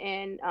game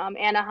in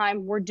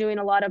Anaheim, we're doing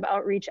a lot of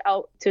outreach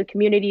out to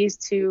communities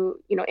to,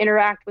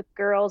 interact with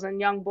girls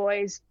and young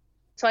boys.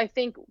 So I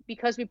think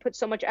because we put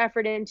so much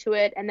effort into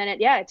it, and then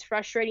it's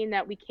frustrating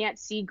that we can't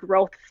see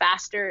growth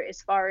faster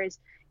as far as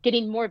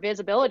getting more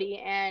visibility.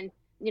 And,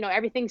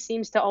 everything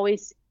seems to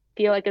always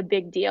feel like a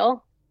big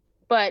deal.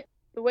 But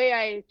the way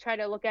I try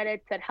to look at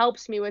it that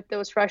helps me with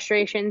those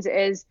frustrations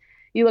is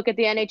you look at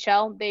the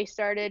NHL, they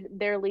started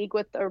their league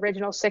with the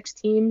original 6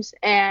 teams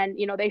and,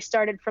 they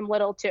started from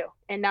little too.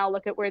 And now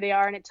look at where they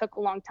are. And it took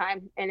a long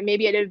time and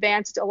maybe it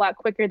advanced a lot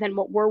quicker than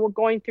what we're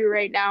going through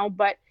right now.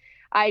 But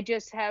I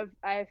have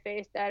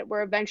faith that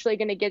we're eventually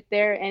going to get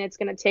there and it's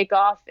going to take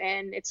off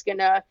and it's going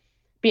to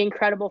be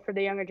incredible for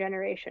the younger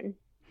generation.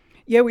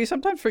 Yeah, we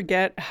sometimes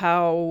forget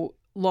how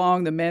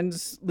long the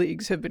men's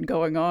leagues have been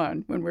going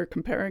on when we're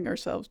comparing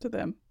ourselves to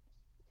them.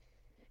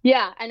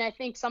 Yeah, and I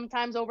think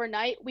sometimes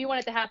overnight, we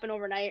want it to happen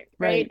overnight,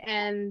 right?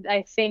 And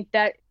I think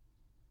that,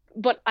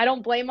 but I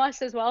don't blame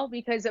us as well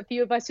because a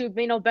few of us who've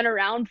been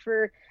around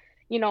for,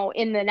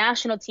 in the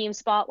national team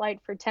spotlight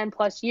for 10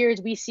 plus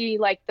years, we see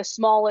like the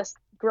smallest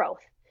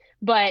growth.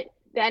 But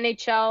the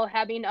NHL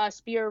having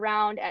us be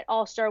around at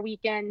All-Star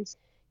weekends,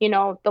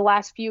 the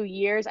last few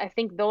years, I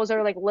think those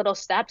are like little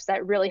steps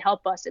that really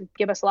help us and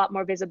give us a lot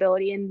more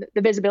visibility and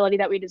the visibility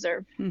that we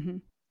deserve. Mm-hmm.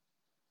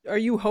 Are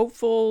you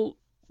hopeful,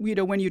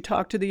 when you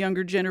talk to the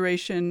younger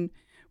generation,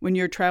 when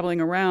you're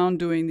traveling around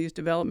doing these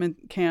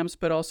development camps,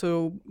 but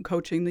also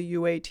coaching the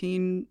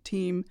U18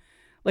 team,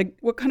 like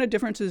what kind of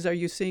differences are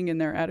you seeing in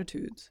their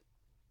attitudes?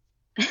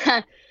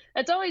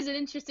 That's always an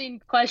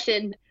interesting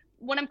question.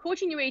 When I'm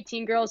coaching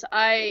U18 girls,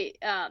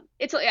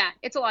 it's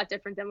a lot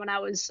different than when I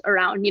was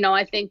around.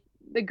 I think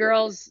the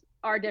girls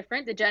are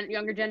different. The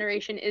younger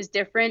generation is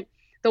different.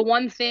 The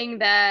one thing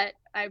that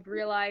I've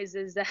realized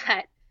is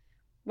that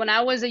when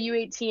I was a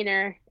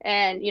U18er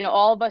and,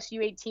 all of us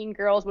U18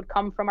 girls would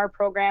come from our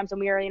programs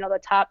and we were, the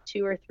top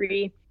 2 or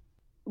 3,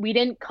 we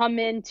didn't come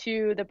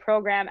into the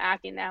program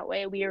acting that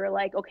way. We were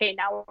like, okay,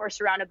 now we're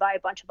surrounded by a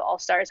bunch of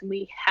all-stars and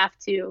we have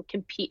to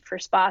compete for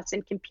spots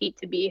and compete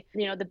to be,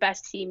 the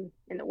best team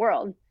in the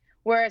world.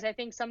 Whereas I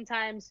think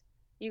sometimes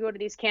you go to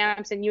these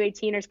camps and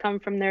U18ers come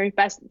from their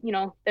best,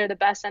 they're the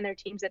best on their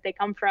teams that they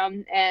come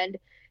from and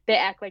they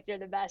act like they're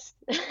the best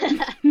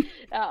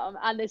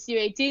on this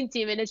U18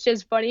 team. And it's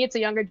just funny. It's a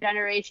younger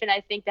generation, I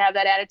think, to have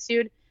that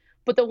attitude.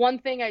 But the one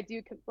thing I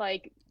do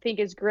think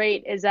is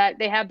great is that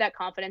they have that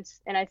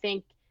confidence. And I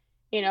think,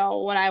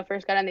 when I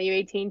first got on the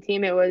U18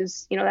 team, it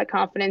was, that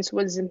confidence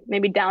was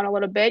maybe down a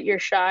little bit. You're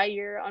shy,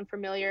 you're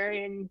unfamiliar,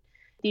 and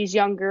these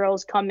young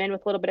girls come in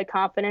with a little bit of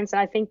confidence. And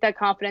I think that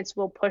confidence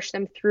will push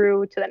them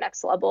through to the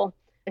next level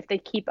if they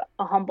keep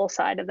a humble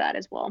side of that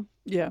as well.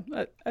 Yeah,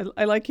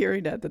 I like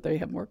hearing that they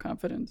have more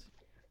confidence.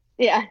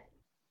 Yeah.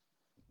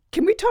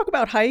 Can we talk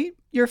about height?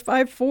 You're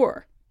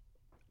 5'4".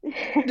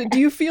 Do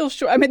you feel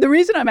short? I mean, the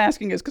reason I'm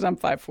asking is because I'm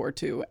 5'4"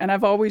 too. And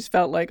I've always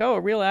felt like,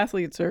 real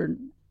athletes are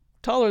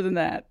taller than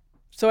that.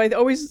 So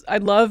I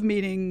love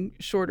meeting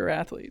shorter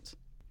athletes.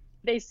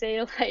 They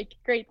say like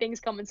great things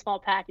come in small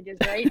packages,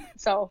 right?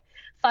 So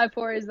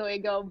 5'4" is the way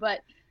to go.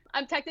 But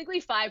I'm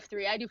technically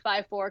 5'3". I do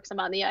 5'4" because I'm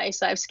on the ice.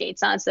 So I have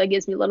skates on, so that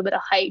gives me a little bit of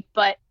height.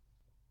 But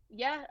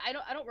yeah, I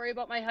don't worry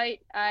about my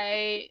height.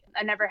 I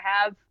never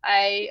have.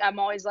 I'm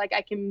always like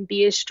I can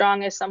be as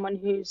strong as someone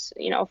who's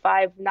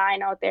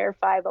 5'9" out there,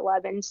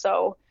 5'11".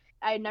 So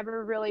I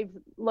never really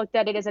looked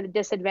at it as a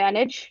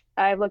disadvantage.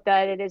 I've looked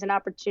at it as an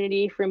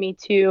opportunity for me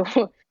to,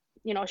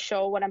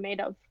 show what I'm made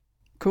of.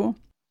 Cool.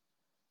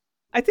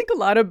 I think a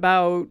lot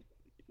about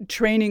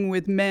training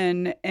with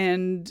men.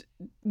 And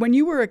when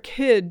you were a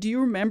kid, do you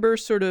remember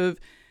sort of,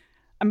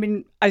 I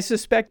mean, I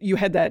suspect you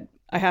had that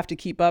I have to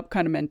keep up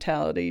kind of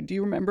mentality. Do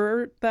you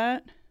remember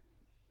that?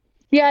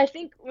 Yeah, I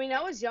think when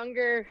I was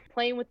younger,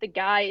 playing with the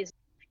guys,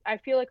 I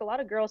feel like a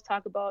lot of girls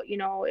talk about,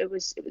 it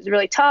was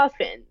really tough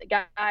and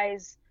the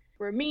guys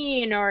were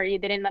mean or they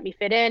didn't let me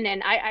fit in.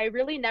 And I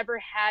really never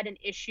had an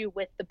issue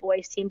with the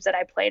boys' teams that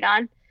I played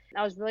on.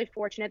 I was really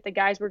fortunate. The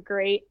guys were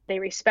great. They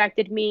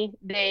respected me.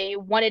 They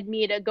wanted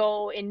me to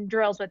go in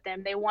drills with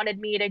them. They wanted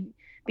me to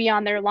be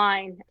on their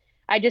line.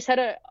 I just had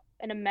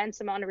an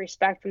immense amount of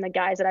respect from the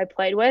guys that I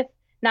played with.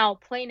 Now,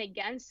 playing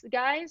against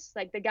guys,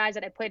 like the guys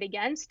that I played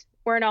against,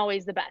 weren't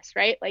always the best,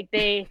 right? Like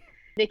they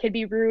could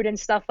be rude and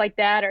stuff like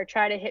that or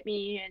try to hit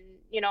me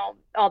and,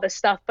 all this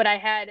stuff. But I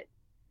had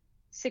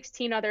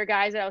 16 other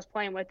guys that I was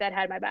playing with that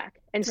had my back.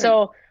 And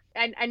so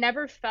I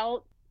never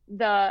felt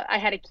I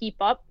had to keep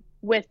up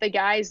with the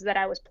guys that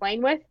I was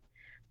playing with.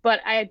 But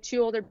I had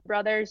two older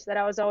brothers that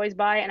I was always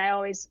by. And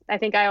I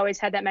think I always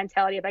had that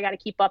mentality of I got to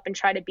keep up and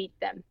try to beat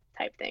them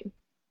type thing.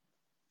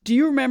 Do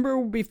you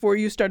remember before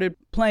you started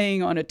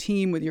playing on a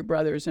team with your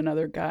brothers and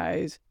other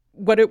guys,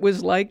 what it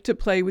was like to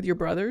play with your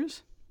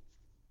brothers?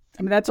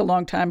 I mean, that's a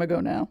long time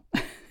ago now.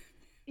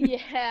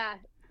 Yeah.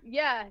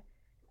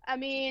 I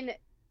mean,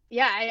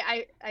 yeah,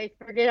 I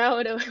figured out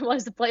what it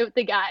was to play with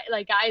the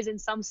guys in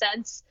some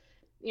sense.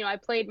 I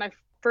played my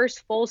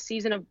first full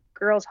season of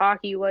girls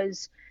hockey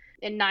was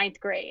in 9th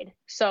grade.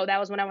 So that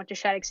was when I went to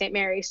Shattuck St.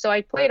 Mary's. So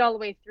I played all the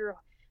way through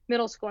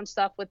middle school and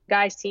stuff with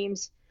guys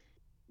teams.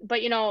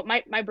 But,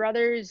 my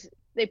brothers,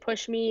 they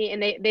pushed me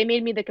and they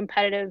made me the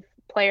competitive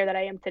player that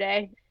I am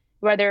today,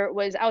 whether it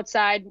was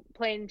outside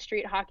playing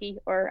street hockey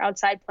or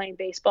outside playing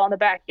baseball in the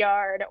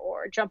backyard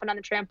or jumping on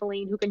the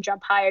trampoline, who can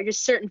jump higher,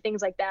 just certain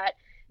things like that.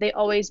 They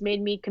always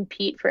made me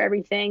compete for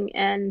everything.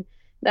 And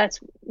that's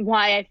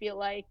why I feel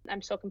like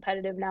I'm so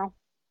competitive now.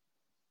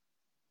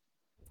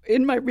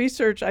 In my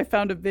research, I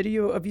found a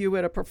video of you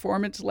at a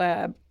performance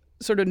lab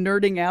sort of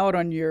nerding out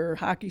on your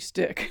hockey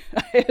stick.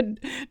 I had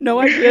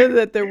no idea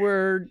that there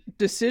were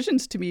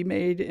decisions to be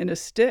made in a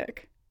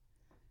stick.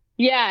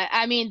 Yeah,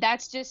 I mean,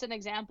 that's just an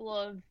example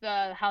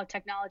of how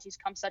technology's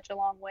come such a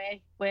long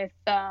way with,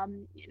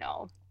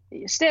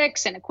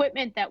 sticks and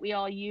equipment that we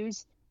all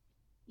use.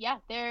 Yeah,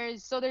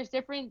 there's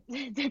different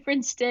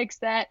different sticks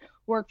that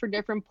work for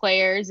different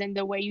players, and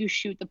the way you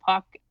shoot the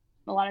puck,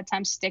 a lot of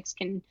times sticks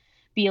can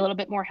be a little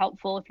bit more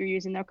helpful if you're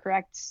using the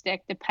correct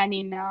stick,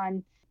 depending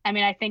on. I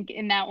mean, I think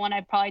in that one,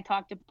 I probably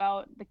talked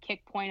about the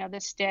kick point of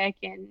the stick,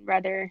 and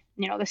rather,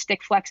 the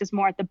stick flexes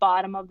more at the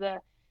bottom of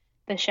the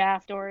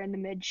shaft or in the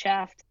mid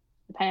shaft,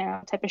 depending on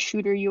what type of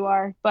shooter you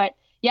are. But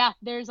yeah,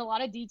 there's a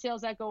lot of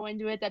details that go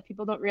into it that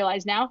people don't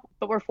realize now.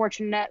 But we're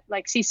fortunate,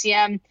 like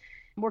CCM,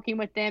 working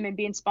with them and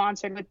being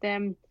sponsored with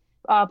them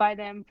by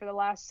them for the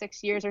last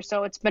 6 years or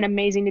so. It's been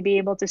amazing to be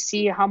able to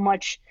see how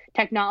much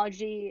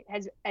technology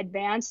has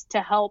advanced to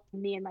help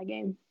me in my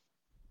game.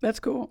 That's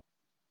cool.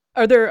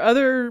 Are there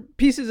other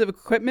pieces of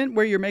equipment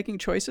where you're making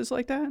choices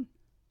like that?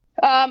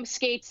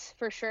 Skates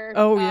for sure.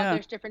 Oh, yeah.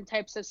 There's different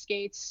types of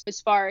skates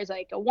as far as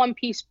like a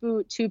 1-piece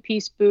boot,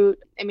 2-piece boot.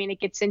 I mean, it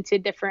gets into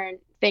different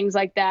things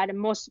like that. And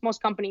most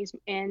companies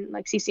in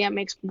like CCM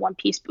makes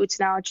 1-piece boots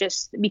now,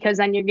 just because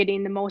then you're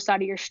getting the most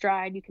out of your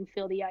stride. You can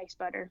feel the ice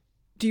better.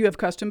 Do you have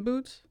custom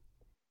boots?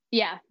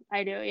 Yeah,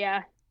 I do.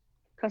 Yeah.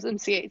 Custom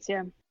skates.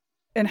 Yeah.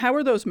 And how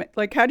are those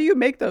like, how do you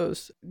make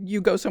those?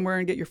 You go somewhere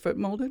and get your foot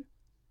molded?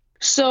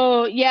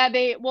 So yeah,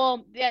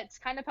 it's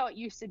kind of how it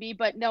used to be,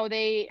 but no,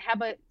 they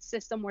have a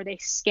system where they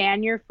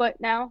scan your foot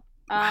now.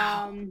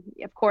 Wow.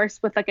 Of course,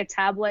 with like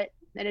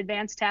an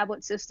advanced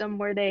tablet system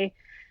where they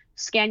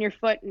scan your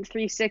foot in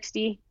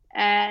 360,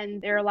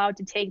 and they're allowed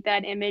to take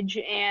that image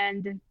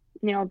and,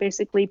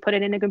 basically put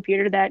it in a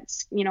computer that,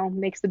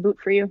 makes the boot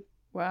for you.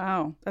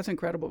 Wow. That's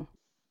incredible.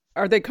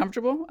 Are they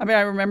comfortable? I mean,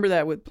 I remember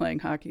that with playing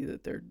hockey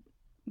that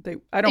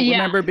I don't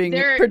remember being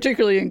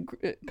particularly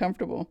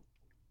comfortable.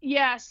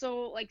 Yeah,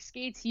 so like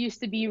skates used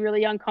to be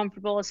really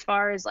uncomfortable as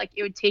far as like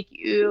it would take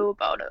you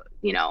about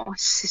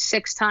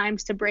 6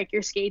 times to break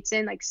your skates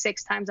in, like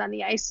 6 times on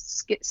the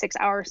ice,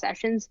 6-hour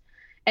sessions.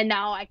 And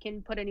now I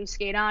can put a new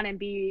skate on and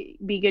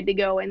be good to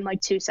go in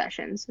like 2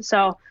 sessions.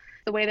 So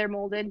the way they're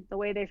molded, the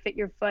way they fit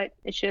your foot,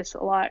 it's just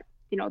a lot,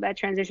 that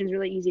transition is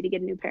really easy to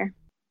get a new pair.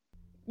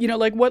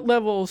 Like what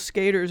level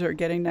skaters are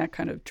getting that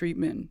kind of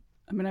treatment?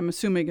 I mean, I'm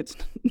assuming it's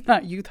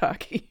not youth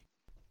hockey.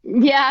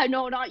 Yeah,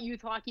 no, not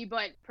youth hockey,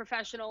 but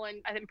professional,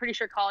 and I'm pretty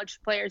sure college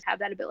players have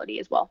that ability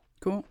as well.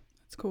 Cool.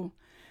 That's cool.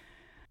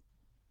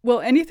 Well,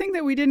 anything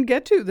that we didn't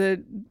get to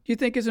that you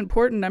think is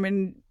important? I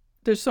mean,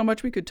 there's so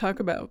much we could talk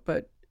about,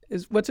 but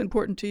what's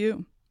important to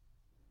you?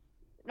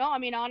 No, I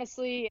mean,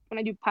 honestly, when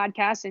I do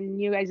podcasts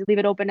and you guys leave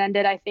it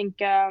open-ended, I think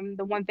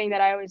the one thing that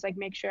I always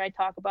make sure I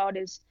talk about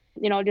is,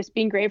 just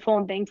being grateful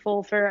and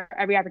thankful for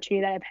every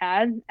opportunity that I've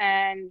had.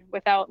 And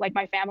without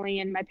my family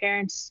and my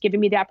parents giving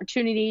me the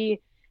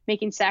opportunity,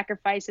 making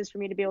sacrifices for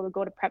me to be able to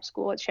go to prep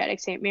school at Shattuck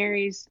St.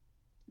 Mary's,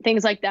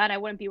 things like that, I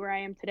wouldn't be where I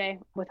am today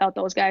without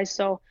those guys.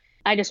 So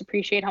I just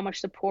appreciate how much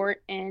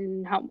support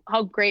and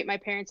how great my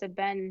parents have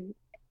been,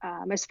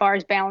 as far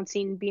as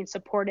balancing being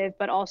supportive,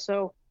 but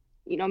also,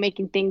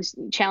 making things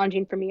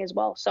challenging for me as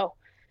well. So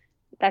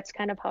that's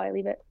kind of how I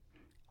leave it.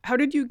 How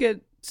did you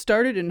get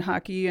started in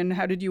hockey, and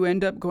how did you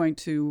end up going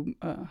to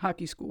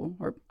hockey school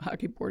or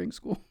hockey boarding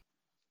school?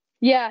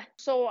 Yeah.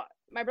 So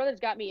my brothers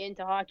got me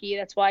into hockey.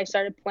 That's why I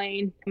started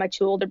playing. My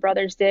two older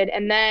brothers did.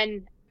 And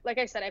then, like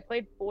I said, I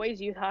played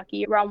boys youth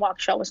hockey around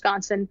Waukesha,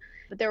 Wisconsin.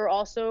 But there were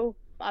also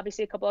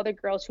obviously a couple other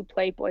girls who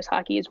played boys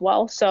hockey as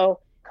well. So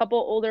a couple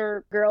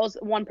older girls,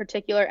 one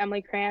particular,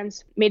 Emily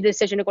Kranz, made the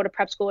decision to go to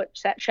prep school at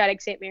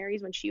Shattuck St.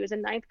 Mary's when she was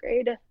in ninth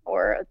grade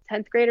or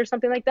 10th grade or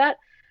something like that.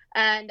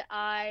 And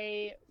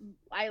I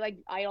like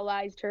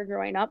idolized her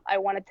growing up. I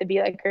wanted to be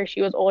like her.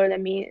 She was older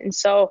than me. And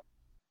so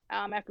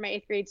after my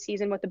eighth grade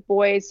season with the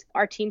boys,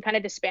 our team kind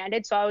of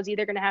disbanded. So I was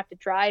either going to have to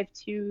drive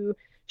to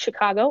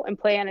Chicago and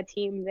play on a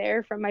team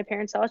there from my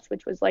parents' house,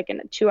 which was like a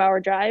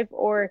 2-hour drive,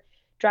 or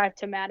drive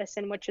to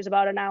Madison, which is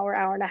about an hour,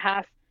 hour and a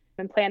half,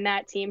 and play on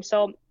that team.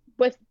 So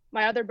with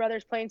my other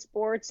brothers playing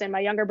sports and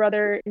my younger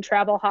brother in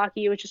travel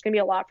hockey, it was just going to be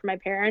a lot for my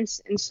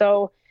parents. And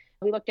so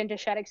we looked into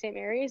Shattuck St.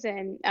 Mary's,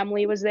 and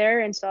Emily was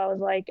there. And so I was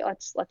like,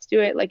 let's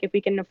do it. Like, if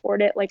we can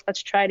afford it, like,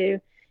 let's try to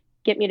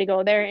get me to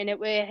go there. And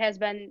it has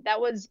been,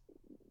 that was,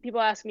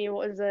 people ask me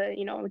what was a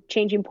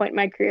changing point in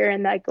my career,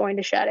 and that going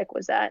to Shattuck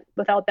was that.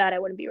 Without that, I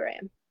wouldn't be where I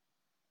am.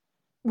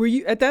 Were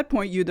you at that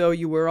point?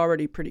 You were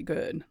already pretty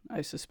good,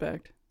 I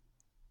suspect.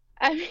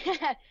 I mean,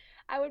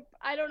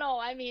 I don't know.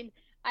 I mean,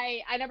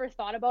 I never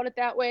thought about it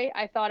that way.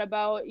 I thought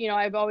about,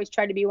 I've always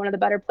tried to be one of the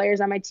better players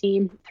on my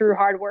team through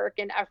hard work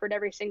and effort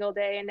every single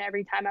day and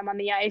every time I'm on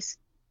the ice.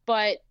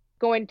 But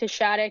going to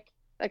Shattuck,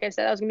 like I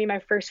said, that was gonna be my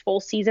first full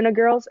season of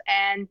girls,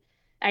 and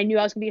I knew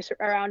I was going to be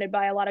surrounded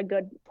by a lot of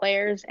good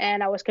players,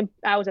 and I was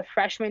a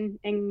freshman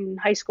in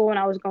high school, and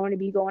I was going to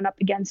be going up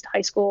against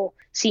high school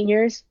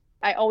seniors.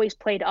 I always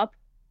played up,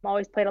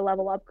 always played a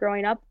level up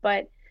growing up,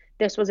 but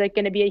this was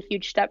going to be a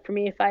huge step for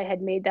me if I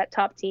had made that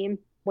top team,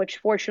 which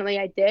fortunately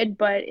I did.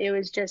 But it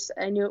was just,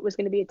 I knew it was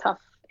going to be a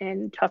tough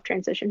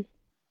transition.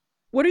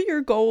 What are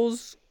your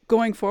goals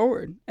going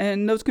forward?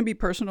 And those can be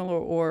personal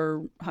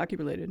or hockey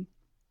related.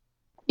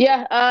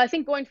 Yeah, I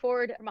think going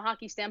forward from a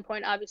hockey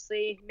standpoint,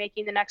 obviously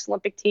making the next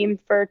Olympic team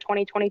for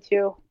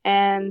 2022,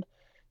 and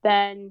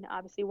then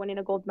obviously winning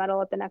a gold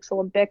medal at the next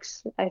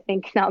Olympics. I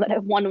think now that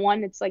I've won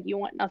one, it's like you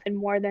want nothing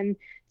more than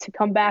to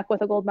come back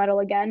with a gold medal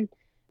again.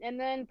 And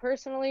then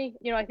personally,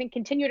 I think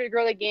continue to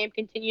grow the game,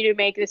 continue to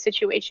make the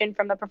situation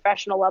from the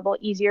professional level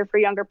easier for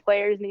younger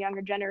players in the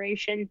younger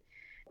generation.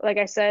 Like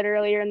I said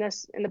earlier in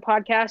the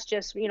podcast,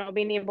 just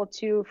being able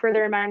to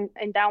further my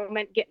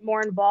endowment, get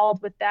more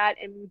involved with that,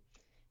 and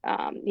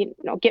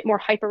get more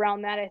hype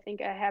around that. I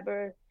think I have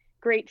a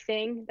great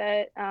thing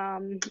that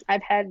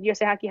I've had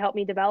USA Hockey help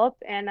me develop,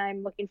 and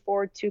I'm looking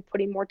forward to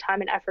putting more time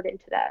and effort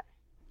into that.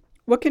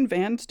 What can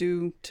fans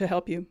do to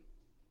help you,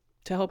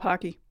 to help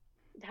hockey?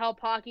 To help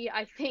hockey,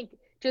 I think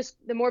just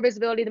the more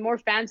visibility, the more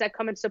fans that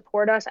come and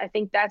support us, I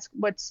think that's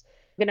what's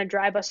going to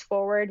drive us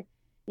forward.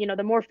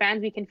 The more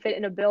fans we can fit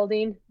in a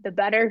building, the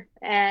better.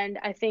 And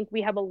I think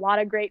we have a lot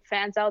of great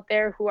fans out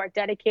there who are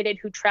dedicated,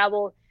 who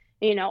travel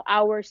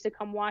hours to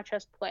come watch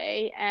us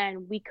play,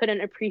 and we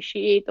couldn't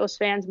appreciate those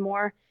fans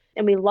more.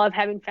 And we love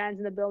having fans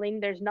in the building.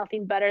 There's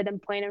nothing better than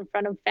playing in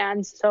front of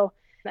fans. So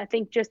I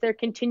think just their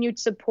continued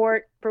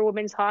support for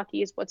women's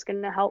hockey is what's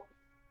going to help.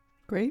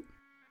 Great.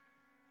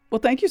 Well,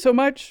 thank you so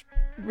much.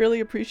 Really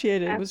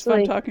appreciate it. Absolutely. It was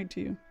fun talking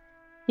to you.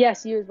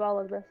 Yes, you as well,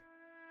 Elizabeth.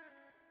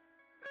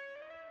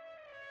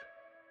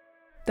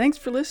 Thanks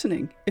for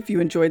listening. If you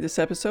enjoyed this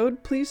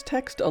episode, please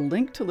text a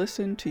link to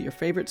listen to your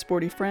favorite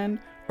sporty friend,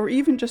 or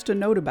even just a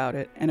note about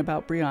it and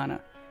about Brianna.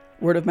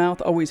 Word of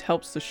mouth always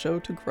helps the show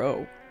to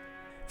grow.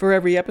 For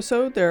every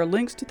episode, there are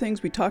links to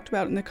things we talked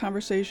about in the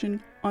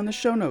conversation on the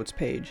show notes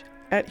page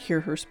at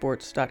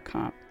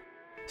hearhersports.com.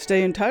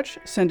 Stay in touch,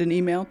 send an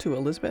email to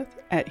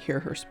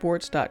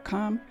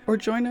elizabeth@hearhersports.com, or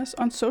join us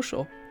on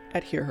social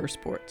at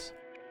hearhersports.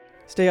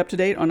 Stay up to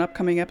date on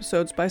upcoming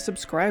episodes by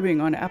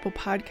subscribing on Apple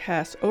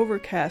Podcasts,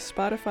 Overcast,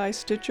 Spotify,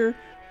 Stitcher,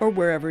 or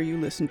wherever you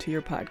listen to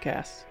your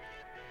podcasts.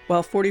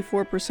 While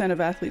 44% of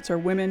athletes are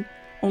women,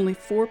 only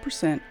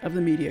 4% of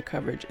the media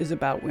coverage is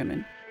about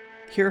women.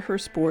 Hear Her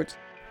Sports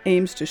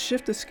aims to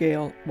shift the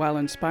scale while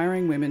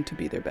inspiring women to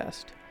be their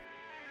best.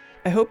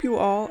 I hope you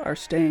all are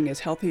staying as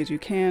healthy as you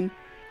can,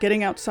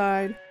 getting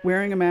outside,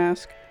 wearing a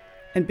mask,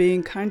 and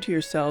being kind to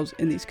yourselves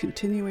in these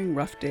continuing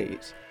rough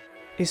days.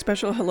 A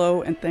special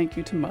hello and thank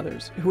you to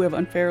mothers who have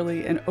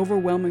unfairly and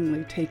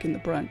overwhelmingly taken the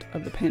brunt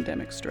of the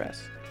pandemic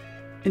stress.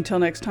 Until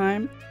next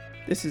time,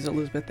 this is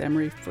Elizabeth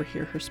Emery for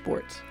Hear Her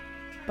Sports.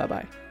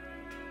 Bye-bye.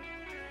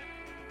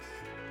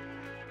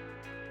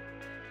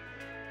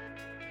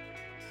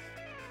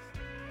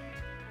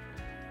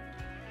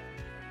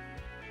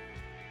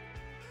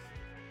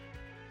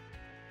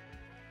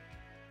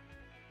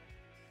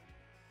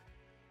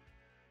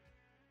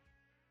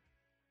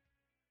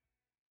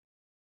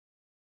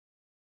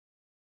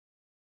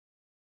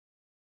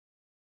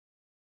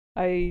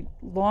 I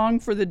long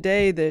for the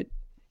day that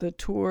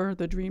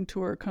the Dream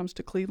Tour comes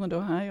to Cleveland,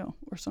 Ohio,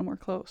 or somewhere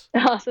close.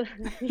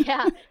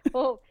 Yeah,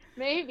 well,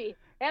 maybe.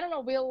 I don't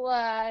know.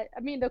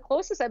 The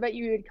closest I bet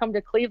you would come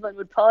to Cleveland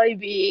would probably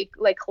be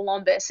like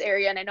Columbus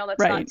area. And I know that's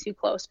not too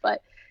close,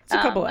 but it's a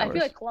couple hours. I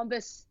feel like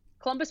Columbus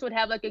would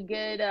have like a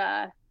good,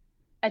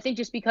 I think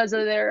just because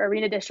of their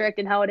arena district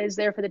and how it is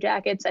there for the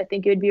Jackets, I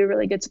think it would be a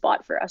really good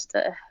spot for us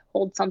to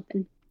hold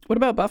something. What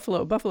about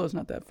Buffalo? Buffalo's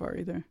not that far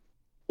either.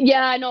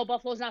 Yeah, I know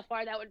Buffalo's not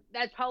far.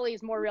 That probably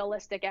is more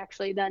realistic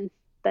actually than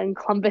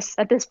Columbus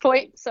at this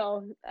point.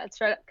 So that's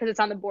right, because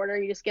it's on the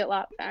border. You just get a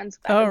lot of fans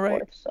back and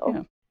forth. So.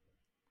 Yeah.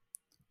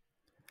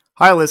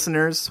 Hi,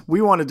 listeners.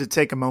 We wanted to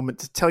take a moment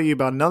to tell you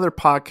about another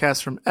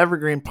podcast from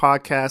Evergreen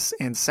Podcasts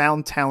and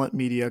Sound Talent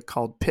Media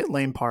called Pit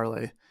Lane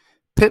Parlay.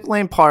 Pit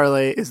Lane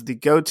Parlay is the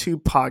go-to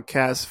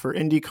podcast for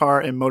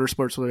IndyCar and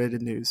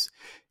motorsports-related news.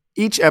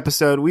 Each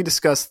episode, we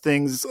discuss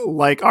things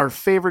like our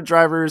favorite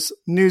drivers,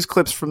 news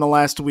clips from the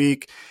last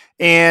week,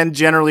 and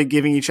generally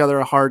giving each other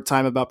a hard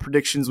time about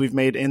predictions we've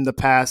made in the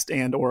past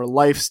and or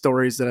life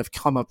stories that have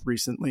come up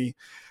recently.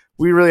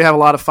 We really have a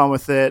lot of fun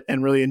with it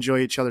and really enjoy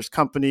each other's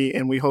company,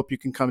 and we hope you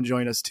can come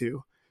join us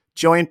too.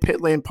 Join Pit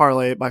Lane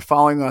Parlay by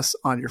following us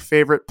on your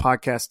favorite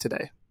podcast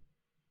today.